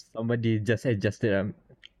 Somebody just adjusted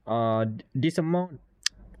this amount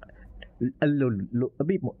a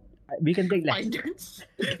bit more. We can take less.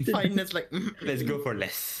 Finance, like Let's go for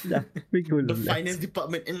less. Yeah, we go the less. finance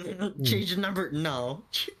department change the number now.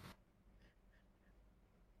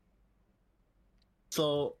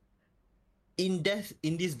 So, in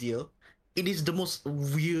this deal, it is the most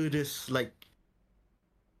weirdest. Like,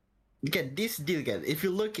 again, this deal, again, if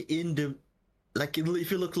you look in the, like, if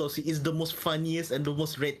you look closely, it's the most funniest and the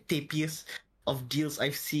most red tapiest of deals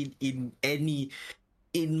I've seen in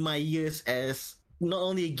my years as not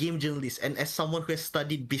only a game journalist and as someone who has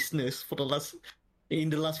studied business for the last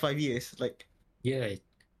 5 years. Like, Yeah,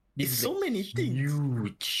 it's so many things.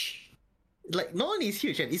 huge. Like, not only is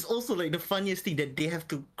huge, and it's also like the funniest thing that they have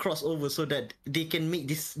to cross over so that they can make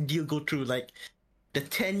this deal go through. Like, the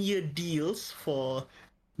 10-year deals for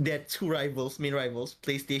their two main rivals,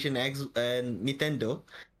 PlayStation and Nintendo,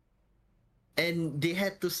 and they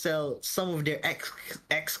had to sell some of their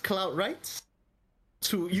X Cloud rights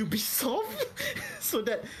to Ubisoft, so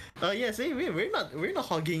that we're not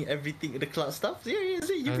hogging everything, the cloud stuff.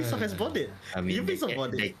 Ubisoft has bought it. I mean, Ubisoft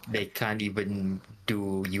bought it. They can't even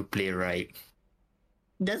do you play right.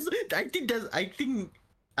 I think that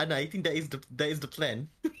is the plan.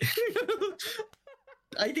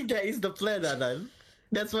 I think that is the plan, Anan.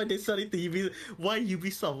 That's why they sell it to Ubisoft. Why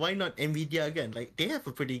Ubisoft? Why not Nvidia again? Like, they have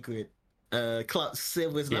a pretty good cloud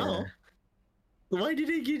service now. Why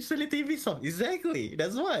did they sell it to Ubisoft? Exactly.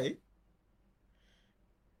 That's why.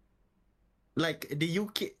 Like, the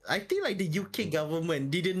UK, I think like the UK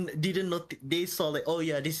government didn't know. They saw like, oh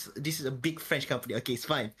yeah, this is a big French company. Okay, it's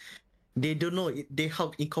fine. They don't know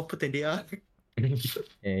how incompetent they are.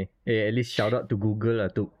 At least shout out to Google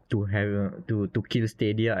to kill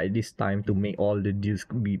Stadia at this time to make all the deals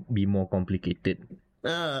be more complicated.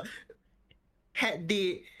 Had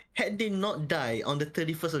they not died on the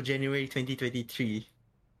 31st of January 2023,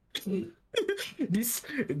 this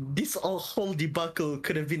whole debacle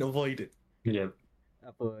could have been avoided. Yep.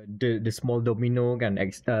 The small domino kan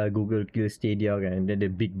Google kill Stadia kan, and then the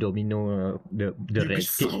big domino the red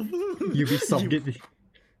tape. Ubisoft did.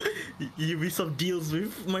 Ubisoft deals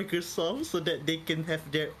with Microsoft so that they can have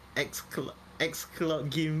their X Cloud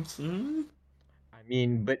games. I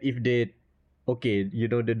mean, but if they, okay, you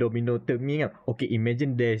know the domino term ni, okay,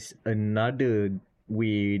 imagine there's another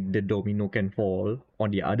way the domino can fall on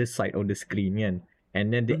the other side of the screen kan, and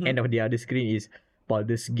then the end of the other screen is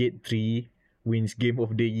Baldur's Gate 3 wins Game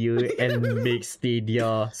of the Year and makes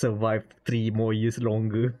Stadia survive 3 more years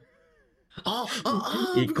longer.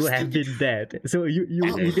 It could have been that. So you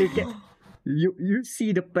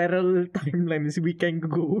see the parallel timelines we can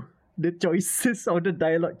go. The choices or the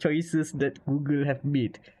dialogue choices that Google have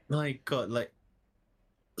made. My God, like,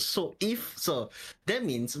 so that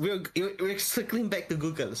means we're circling back to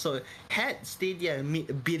Google. So had Stadia made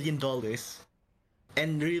 $1 billion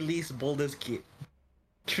and released Baldur's Gate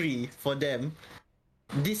 3 for them,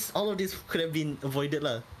 all of this could have been avoided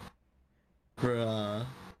lah. Bruh.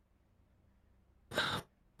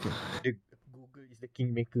 Google is the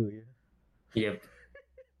kingmaker, yeah. Yep.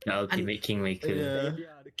 The ultimate kingmaker. Yeah.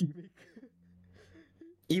 The kingmaker.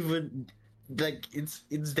 Even like it's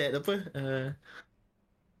that apa?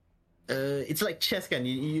 It's like chess, kan?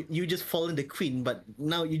 You just fall in the queen, but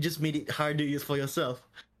now you just made it harder for yourself.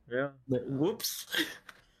 Yeah. But whoops.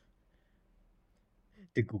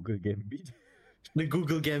 The Google Gambit. The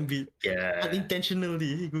Google Gambit. Yeah.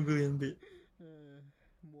 Unintentionally, Google Gambit.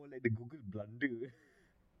 More like the Google blunder.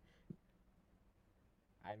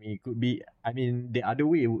 I mean, it could be. I mean, the other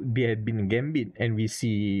way would be have been Gambit, and we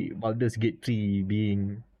see Baldur's Gate 3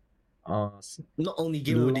 being, not only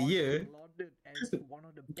Game of the Year, lauded as one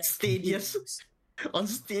of the best Stadia's games. on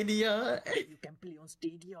Stadia. You can play on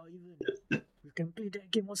Stadia even. You can play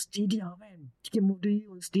that game on Stadia, man. Game of the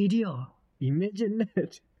Year on Stadia. Imagine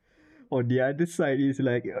that. On the other side is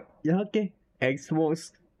like, yeah, okay,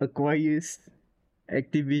 Xbox acquires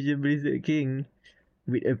Activision Blizzard King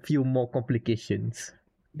with a few more complications.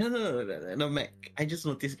 No, Mac. I just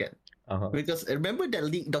noticed again. Because remember that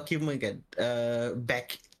leaked document again,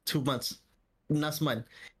 back 2 months, last month.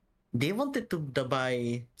 They wanted to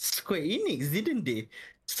buy Square Enix, didn't they?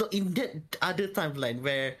 So in that other timeline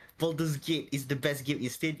where Baldur's Gate is the best game in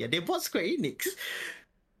Stadia, they bought Square Enix.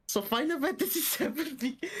 So Final Fantasy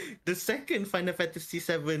VII, the second Final Fantasy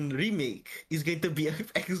VII remake is going to be an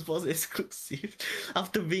Xbox exclusive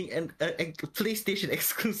after being a PlayStation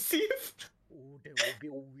exclusive. Oh, that would be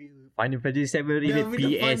weird. Final Fantasy VII remake,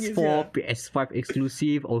 PS4, PS5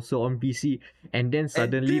 exclusive, also on PC, and then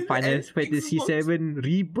suddenly Final Fantasy VII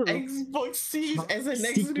Rebirth. Xbox Series as an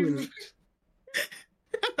sequel. exclusive.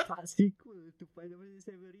 Sequel to Final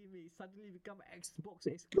Fantasy VII Remake suddenly become Xbox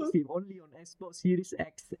exclusive, only on Xbox Series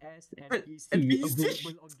X, S, and PC, And PC.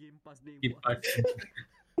 available on Game Pass Day Game 1.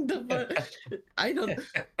 Pass. I don't.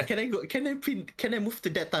 Can I go? Can I print? Can I move to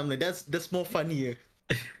that timeline? That's more funnier.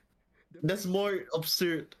 That's more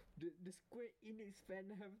absurd. The Square Enix fan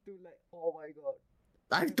have to like, oh my god.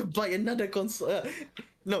 I have to buy another console.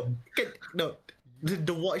 No, no.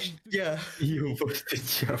 The watch, yeah. You posted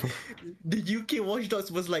job. The UK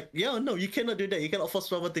watchdogs was like, yeah, no, you cannot do that. You cannot force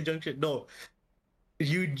power to junction. No,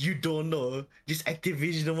 you don't know. This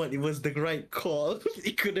Activision one, it was the right call.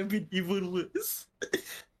 It could have been even worse.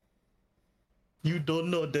 You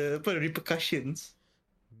don't know the repercussions.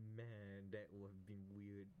 Man, that would have been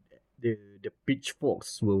weird. The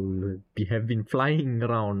pitchforks will have been flying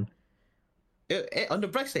around. On the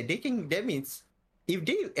bright side, that means if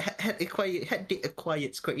they had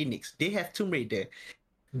acquired Square Enix, they have Tomb Raider.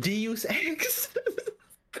 Deus Ex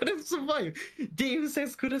could have survived. Deus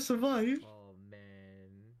Ex could have survived. Oh man.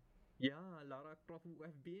 Yeah, Lara Croft would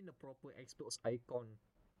have been a proper Xbox icon.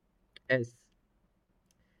 As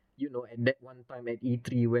you know, at that one time at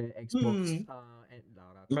E3 where Xbox and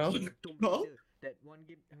Lara Croft Tomb Raider, that one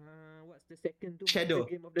game, what's the second Tomb Raider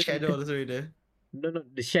game of the Shadow Raider. No,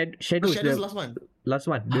 the Shadow's the last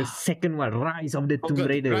one. The second one, Rise of the Tomb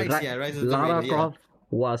Raider. Rise of the Tomb Lara Raider, Croft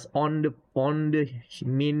was on the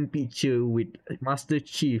main picture with Master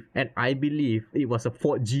Chief, and I believe it was a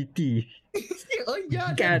Ford GT. Oh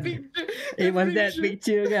yeah, Kan? that picture. It was that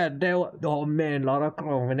picture, kan? Oh man, Lara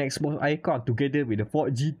Croft, an Xbox icon together with the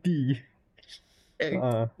Ford GT.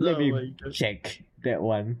 Let me check that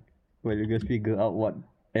one. Well, you guys figure out what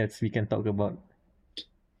else we can talk about.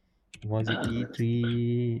 Was it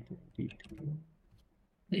E3?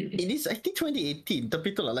 It is, I think, 2018. The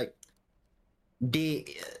people are like,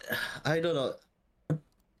 I don't know.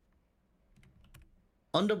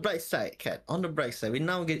 On the bright side, Kat. On the bright side,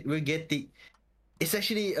 we're getting. It's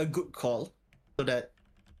actually a good call, so that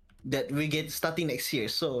we get starting next year.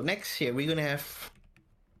 So next year we're gonna have.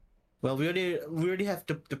 Well, we already have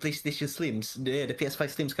the PlayStation Slims, the PS5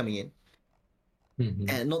 Slims coming in,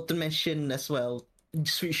 and not to mention as well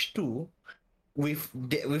Switch 2 with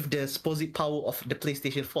the supposed power of the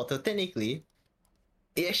PlayStation 4. So technically,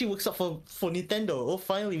 it actually works out for Nintendo. Oh,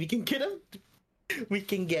 finally we can get we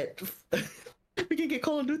can get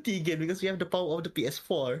Call of Duty again because we have the power of the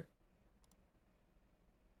PS4.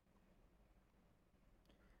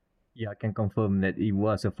 Yeah, I can confirm that it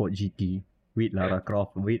was a Ford GT with Lara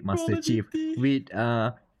Croft, with Master Chief, with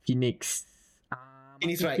Phoenix.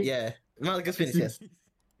 Phoenix Wright, yeah. Marcus Phoenix, yes.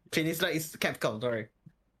 Phoenix Wright is Capcom, sorry.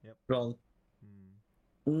 Yep. Wrong.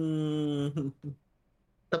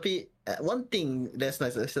 Tapi one thing that's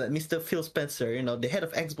nice is that Mr. Phil Spencer, the head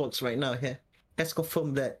of Xbox right now, has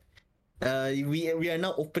confirmed that we are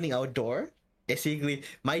now opening our door. Basically,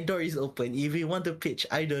 my door is open. If you want to pitch,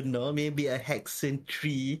 I don't know, maybe a Hexen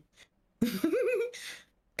 3.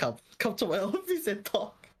 Come to my office and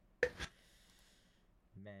talk.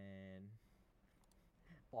 Man,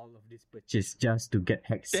 all of this purchase just to get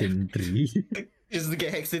Hexen 3. Just to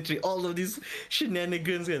get Hexen 3. All of these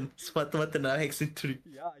shenanigans and semata-mata nak Hexen 3.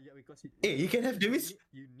 Yeah, because you can have this.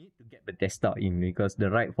 You need to get Bethesda in because the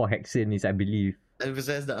right for Hexen is, I believe,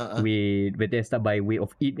 Bethesda, with Bethesda by way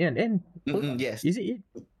of it, and yes. Is it it?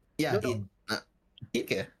 Yeah, no. It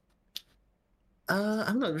ke?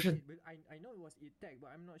 I'm not sure. I know it was it tag,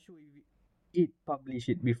 but I'm not sure if it published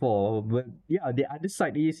it before. But yeah, the other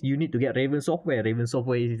side is you need to get Raven Software. Raven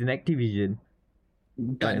Software is in Activision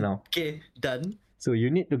right now. Okay, done. So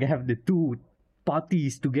you need to have the two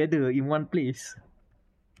parties together in one place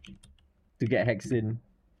to get Hexen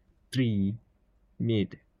 3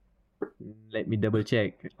 made. Let me double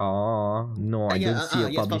check. No, I don't see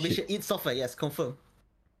a publisher. It Software, yes, confirm.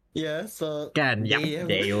 Yeah, so there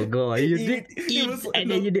you go. You did it,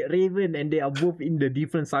 and then you did Raven, and they are both in the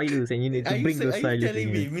different silos, and you need to bring those silos. Are you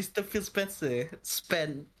telling me Mr. Phil Spencer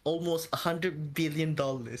spent almost $100 billion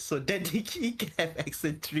so that he can have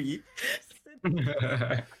Hexen 3?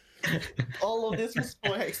 All of this was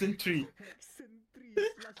for Hexen 3. Hexen 3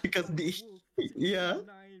 because the $9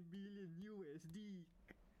 billion USD.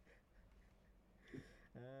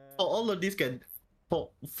 For all of this for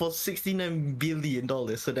 $69 billion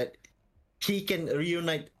so that he can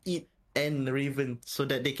reunite it and Raven so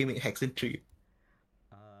that they can make Hexen 3.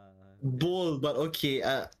 Bold, but okay.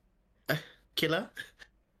 Killer.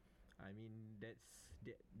 I mean,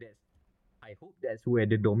 that's. I hope that's where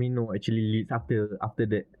the domino actually leads after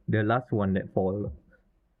the last one that fall.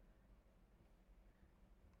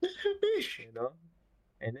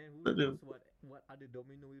 And then who knows what other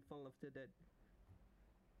domino will fall after that.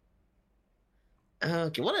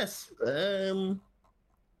 Okay, what else?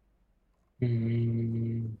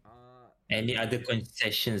 Any other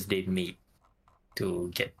concessions they made to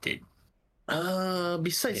get it?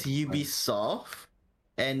 Besides Yeah. Ubisoft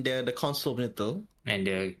and the console nito, And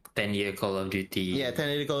the 10-year Call of Duty. yeah,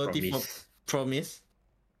 technicality for promise.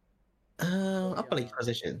 Apa lagi Yeah.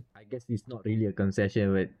 concession? I guess it's not really a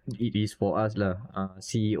concession, but it is for us lah.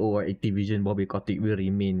 CEO Activision Bobby Kotick will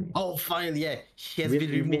remain. Oh, finally, yeah, he has will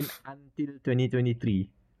been remain removed. until 2023.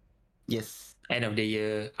 Yes, End of the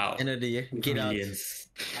year out. end of the year, get out.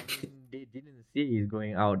 Millions. I mean, they didn't say he's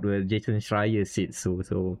going out, but Jason Schreier said so.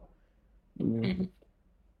 So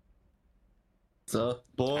So,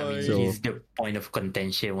 I boy. mean, So- he's the point of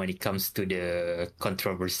contention when it comes to the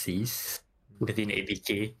controversies within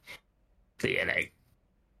ABK. So yeah, like,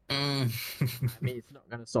 I mean, it's not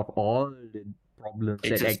gonna solve all the problems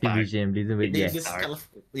It's that a start. Activision Blizzard. But They yes, just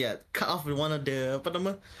cut off with one of the apa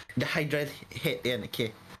nama, the Hydra head kan.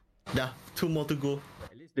 Okay, dah 2 more to go.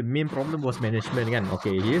 at least the main problem was management kan.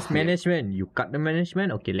 Okay, here's management. You cut the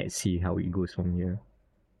management. Okay, let's see how it goes from here.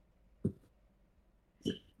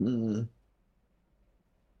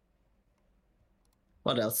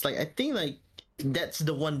 What else? Like, I think like that's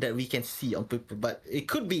the one that we can see on paper, but it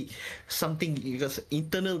could be something because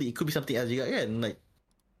internally it could be something else juga kan. Like,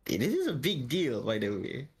 this is a big deal, by the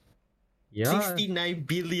way. Yeah, $69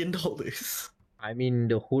 billion. I mean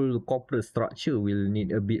the whole corporate structure will need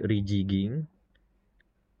a bit rejigging.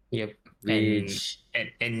 yep. Which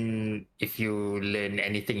And if you learn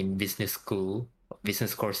anything in business school,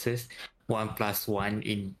 business courses, 1 plus 1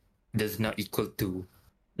 does not equal 2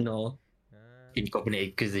 No. in company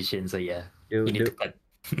acquisition. So yeah, the, you need the, to cut.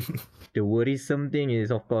 the worrisome thing is,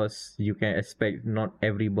 of course, you can expect not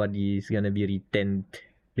everybody is gonna be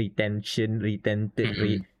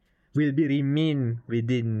will be remain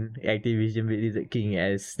within Activision Blizzard King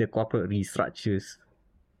as the corporate restructures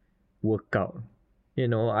work out. You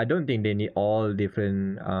know, I don't think they need all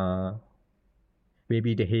different.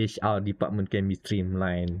 Maybe the HR department can be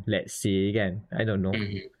streamlined. Let's say again, I don't know,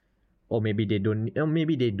 or maybe they don't. Or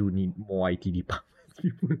maybe they do need more IT department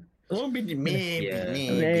people. Oh, maybe, Yeah.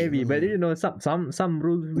 Maybe, but you know, some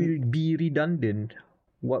rules will be redundant.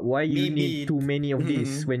 Why you Maybe. need too many of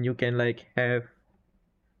these when you can like have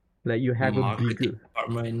you have a Marketing bigger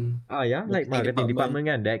department, like marketing department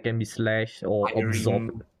kan, that can be slashed or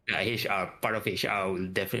absorbed. hiring, HR, part of HR will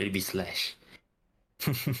definitely be slashed.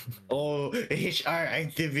 Oh, HR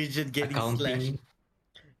Activision getting slashed. Accounting,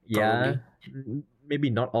 Yeah, maybe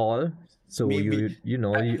not all. So Maybe. you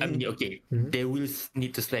know I mean, okay, Mhm. they will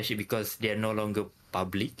need to slash it because they are no longer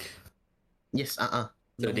public. Yes,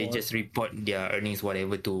 So they just report their earnings,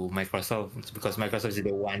 whatever, to Microsoft because Microsoft is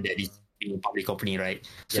the one that is being a public company, right?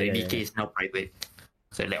 So Yeah, ABK is now private.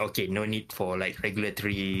 So like, okay, no need for like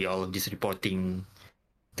regulatory, all of this reporting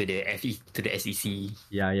to the to the SEC.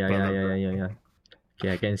 Yeah. Blah, blah, blah.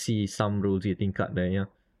 Okay, I can see some rules getting cut there.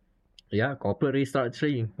 Yeah, corporate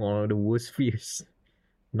restructuring, one of the worst fears.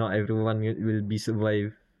 Not everyone will be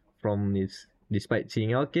survive from this. Despite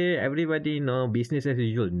saying, okay, everybody know business as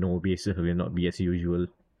usual. No, business will not be as usual.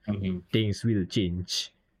 Things will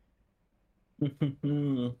change.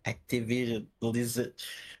 Activision Blizzard.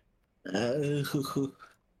 Well,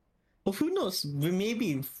 who knows?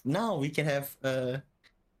 Maybe now we can have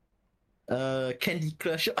Candy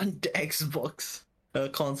Crush on the Xbox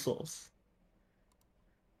consoles.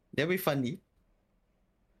 That'd be funny.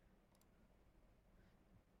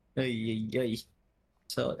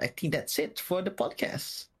 So I think that's it for the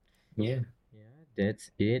podcast. Yeah. Yeah,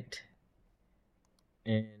 that's it.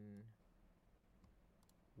 And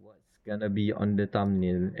what's gonna be on the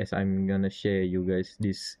thumbnail as I'm gonna share you guys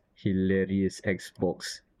this hilarious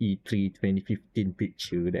Xbox E3 2015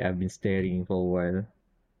 picture that I've been staring for a while.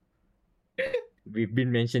 We've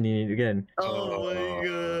been mentioning it again. Oh my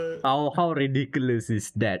god. How ridiculous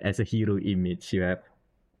is that as a hero image you have?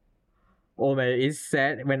 Oh man, it's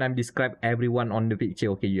sad when I'm describe everyone on the picture.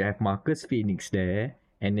 Okay, you have Marcus Phoenix there,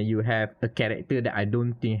 and then you have a character that I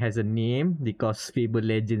don't think has a name because Fable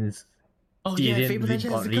Legends Oh yeah, Fable didn't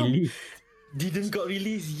Legends got released. didn't got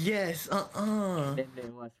released. Yes. Then there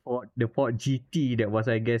was the Ford GT that was,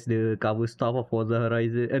 I guess, the cover star for Forza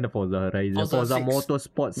Horizon. Forza 6.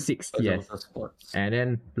 Motorsport 6. Yes. And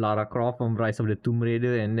then Lara Croft from Rise of the Tomb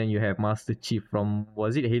Raider, and then you have Master Chief from,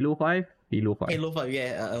 was it Halo 5? Halo 5. Halo 5,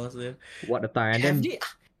 yeah, I was there. What a time. And then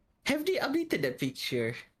Have they updated that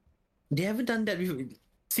picture? They haven't done that before.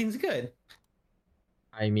 Seems good.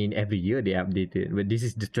 I mean, every year they update it, but this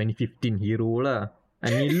is the 2015 hero lah.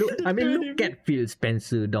 I mean, look at Phil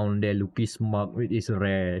Spencer down there, looking smug with his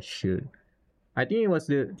rare shirt. I think it was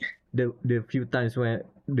the the few times where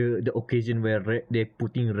the occasion where they're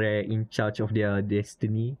putting Rare in charge of their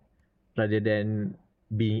destiny rather than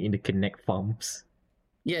being in the Connect farms.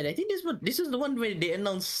 Yeah, I think this is the one where they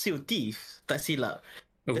announced Seal Thief, tak silap.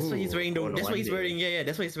 That's why he's wearing the. no That's why he's wonder. wearing. Yeah,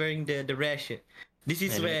 that's why he's wearing the rare shirt. This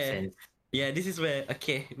is That makes where. sense. Yeah, this is where.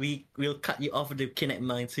 Okay, we'll cut you off the Kinect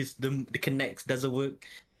mines. Since the Kinect doesn't work.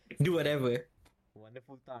 Do whatever.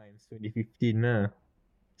 Wonderful times, 2015 lah.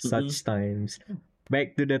 Such times.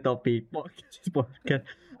 Back to the topic. Podcast.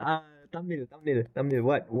 Thumbnail.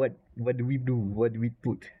 What do we do? What do we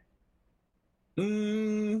put?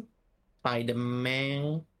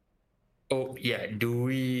 Spider-Man. Oh yeah, do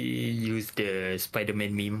we use the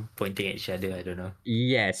Spider-Man meme pointing at each other? I don't know.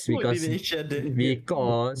 Yes, because Pointing at each other.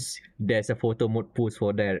 there's a photo mode post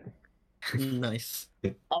for that. Nice.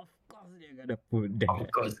 Of course they're gonna put that. Of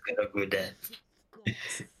course, gonna do that. Of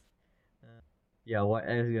course. Yeah, what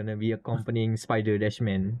else gonna be accompanying Spider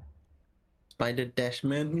Dashman? Spider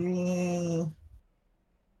Dashman.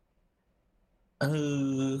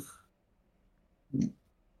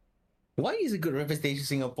 Why is a good representation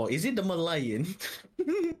Singapore? Is it the Merlion?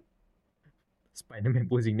 Spider-Man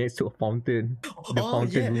posing next to a fountain. The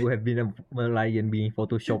fountain yeah. would have been a Merlion being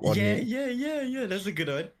photoshopped on it. Yeah. That's a good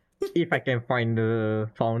one. If I can find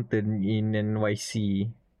the fountain in NYC,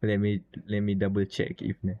 let me double check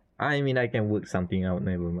if I mean I can work something out.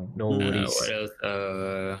 Never mind. No worries. What else?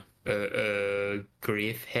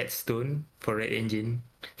 Grave headstone for Red Engine.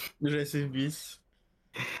 Rest in peace.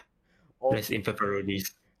 Rest in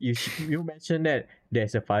pepperonis. You mentioned that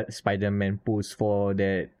there's a Spider-Man pose for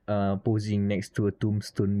that posing next to a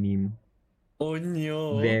tombstone meme. Oh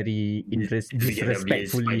no. Very disrespectfully.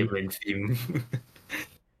 Spider-Man theme.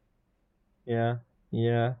 Yeah.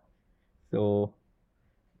 So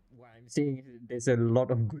what I'm saying is there's a lot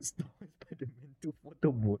of good stuff in Spider-Man 2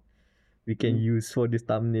 photo mode we can use for this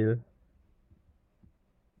thumbnail.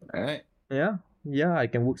 Alright. Yeah, I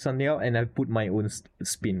can work something out and I'll put my own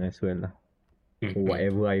spin as well.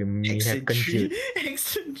 Whatever I may have conjured.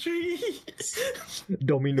 Action 3.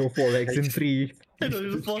 Domino fall Action 3.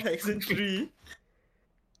 Domino fall Action 3.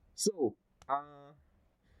 So,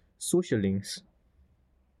 social links.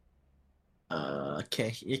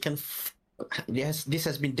 Okay, you can. This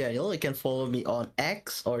has been Daniel. You can follow me on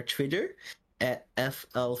X or Twitter at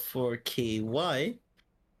FL4KY.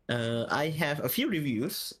 I have a few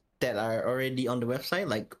reviews that are already on the website,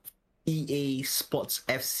 like EA Sports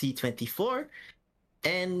FC 24,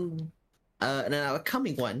 and an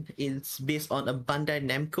upcoming one is based on a Bandai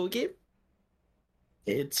Namco game.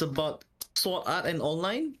 It's about Sword Art and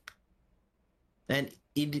online, and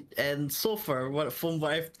so far, from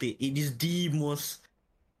what I've played, it is the most.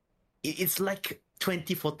 It's like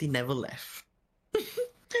 2014 never left.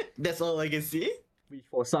 That's all I can say. Which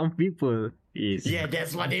for some people is. Yeah,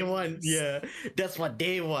 that's what they want. Yeah, that's what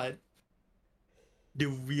they want. The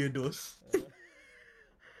weirdos.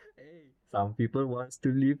 Hey, some people wants to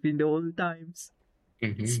live in the old times.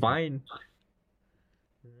 It's fine.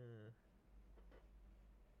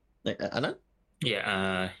 Like Anan?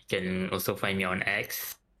 Yeah, you can also find me on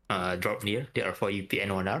X. Drop near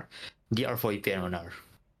DR4UPN1R. DR4UPN1R.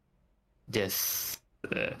 Just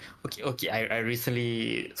okay. I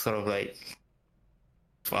recently sort of like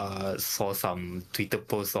saw some Twitter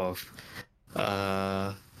posts of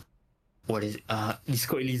what is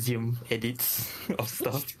Disco Elysium edits of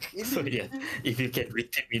stuff. So yeah, if you can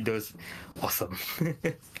retweet me those, awesome.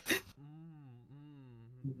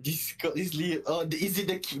 Disco is is it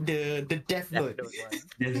the Death Note?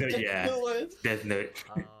 Death Note, yeah. Death Note.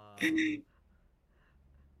 It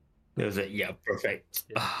was like, yeah, perfect.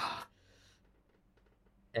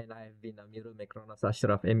 And I've been Amirul Mekronos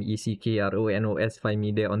Ashraf, MECKRONOS. Find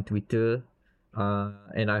me there on Twitter.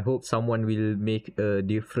 And I hope someone will make a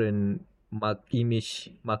different image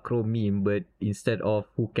macro meme, but instead of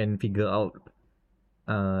who can figure out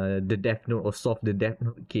the Death Note or solve the Death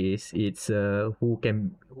Note case, it's who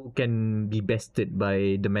can be bested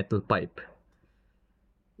by the metal pipe.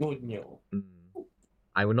 Oh no.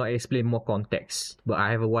 I will not explain more context, but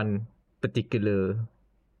I have one particular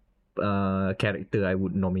character I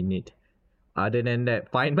would nominate. Other than that,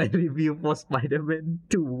 find my review for Spider-Man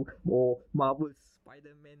 2 or Marvel's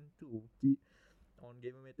Spider-Man 2 on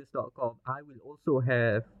gamermatters.com. I will also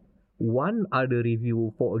have one other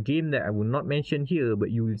review for a game that I will not mention here, but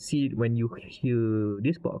you will see it when you hear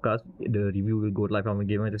this podcast. The review will go live on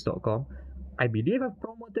gamermatters.com. I believe I've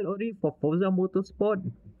promoted already for Forza Motorsport.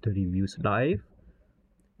 The review's live,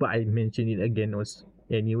 but I mention it again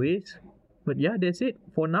anyways. But yeah, that's it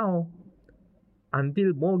for now.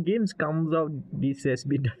 Until more games comes out, this has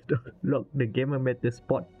been the Gamer Matters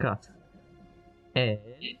podcast. And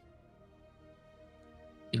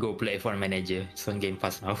Go play F1 Manager. It's on Game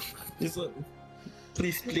Pass now. This one.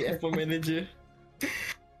 Please play F1 Manager. Time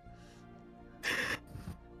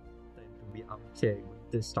to be armchair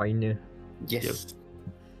the Steiner Yes.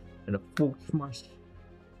 and a full smash.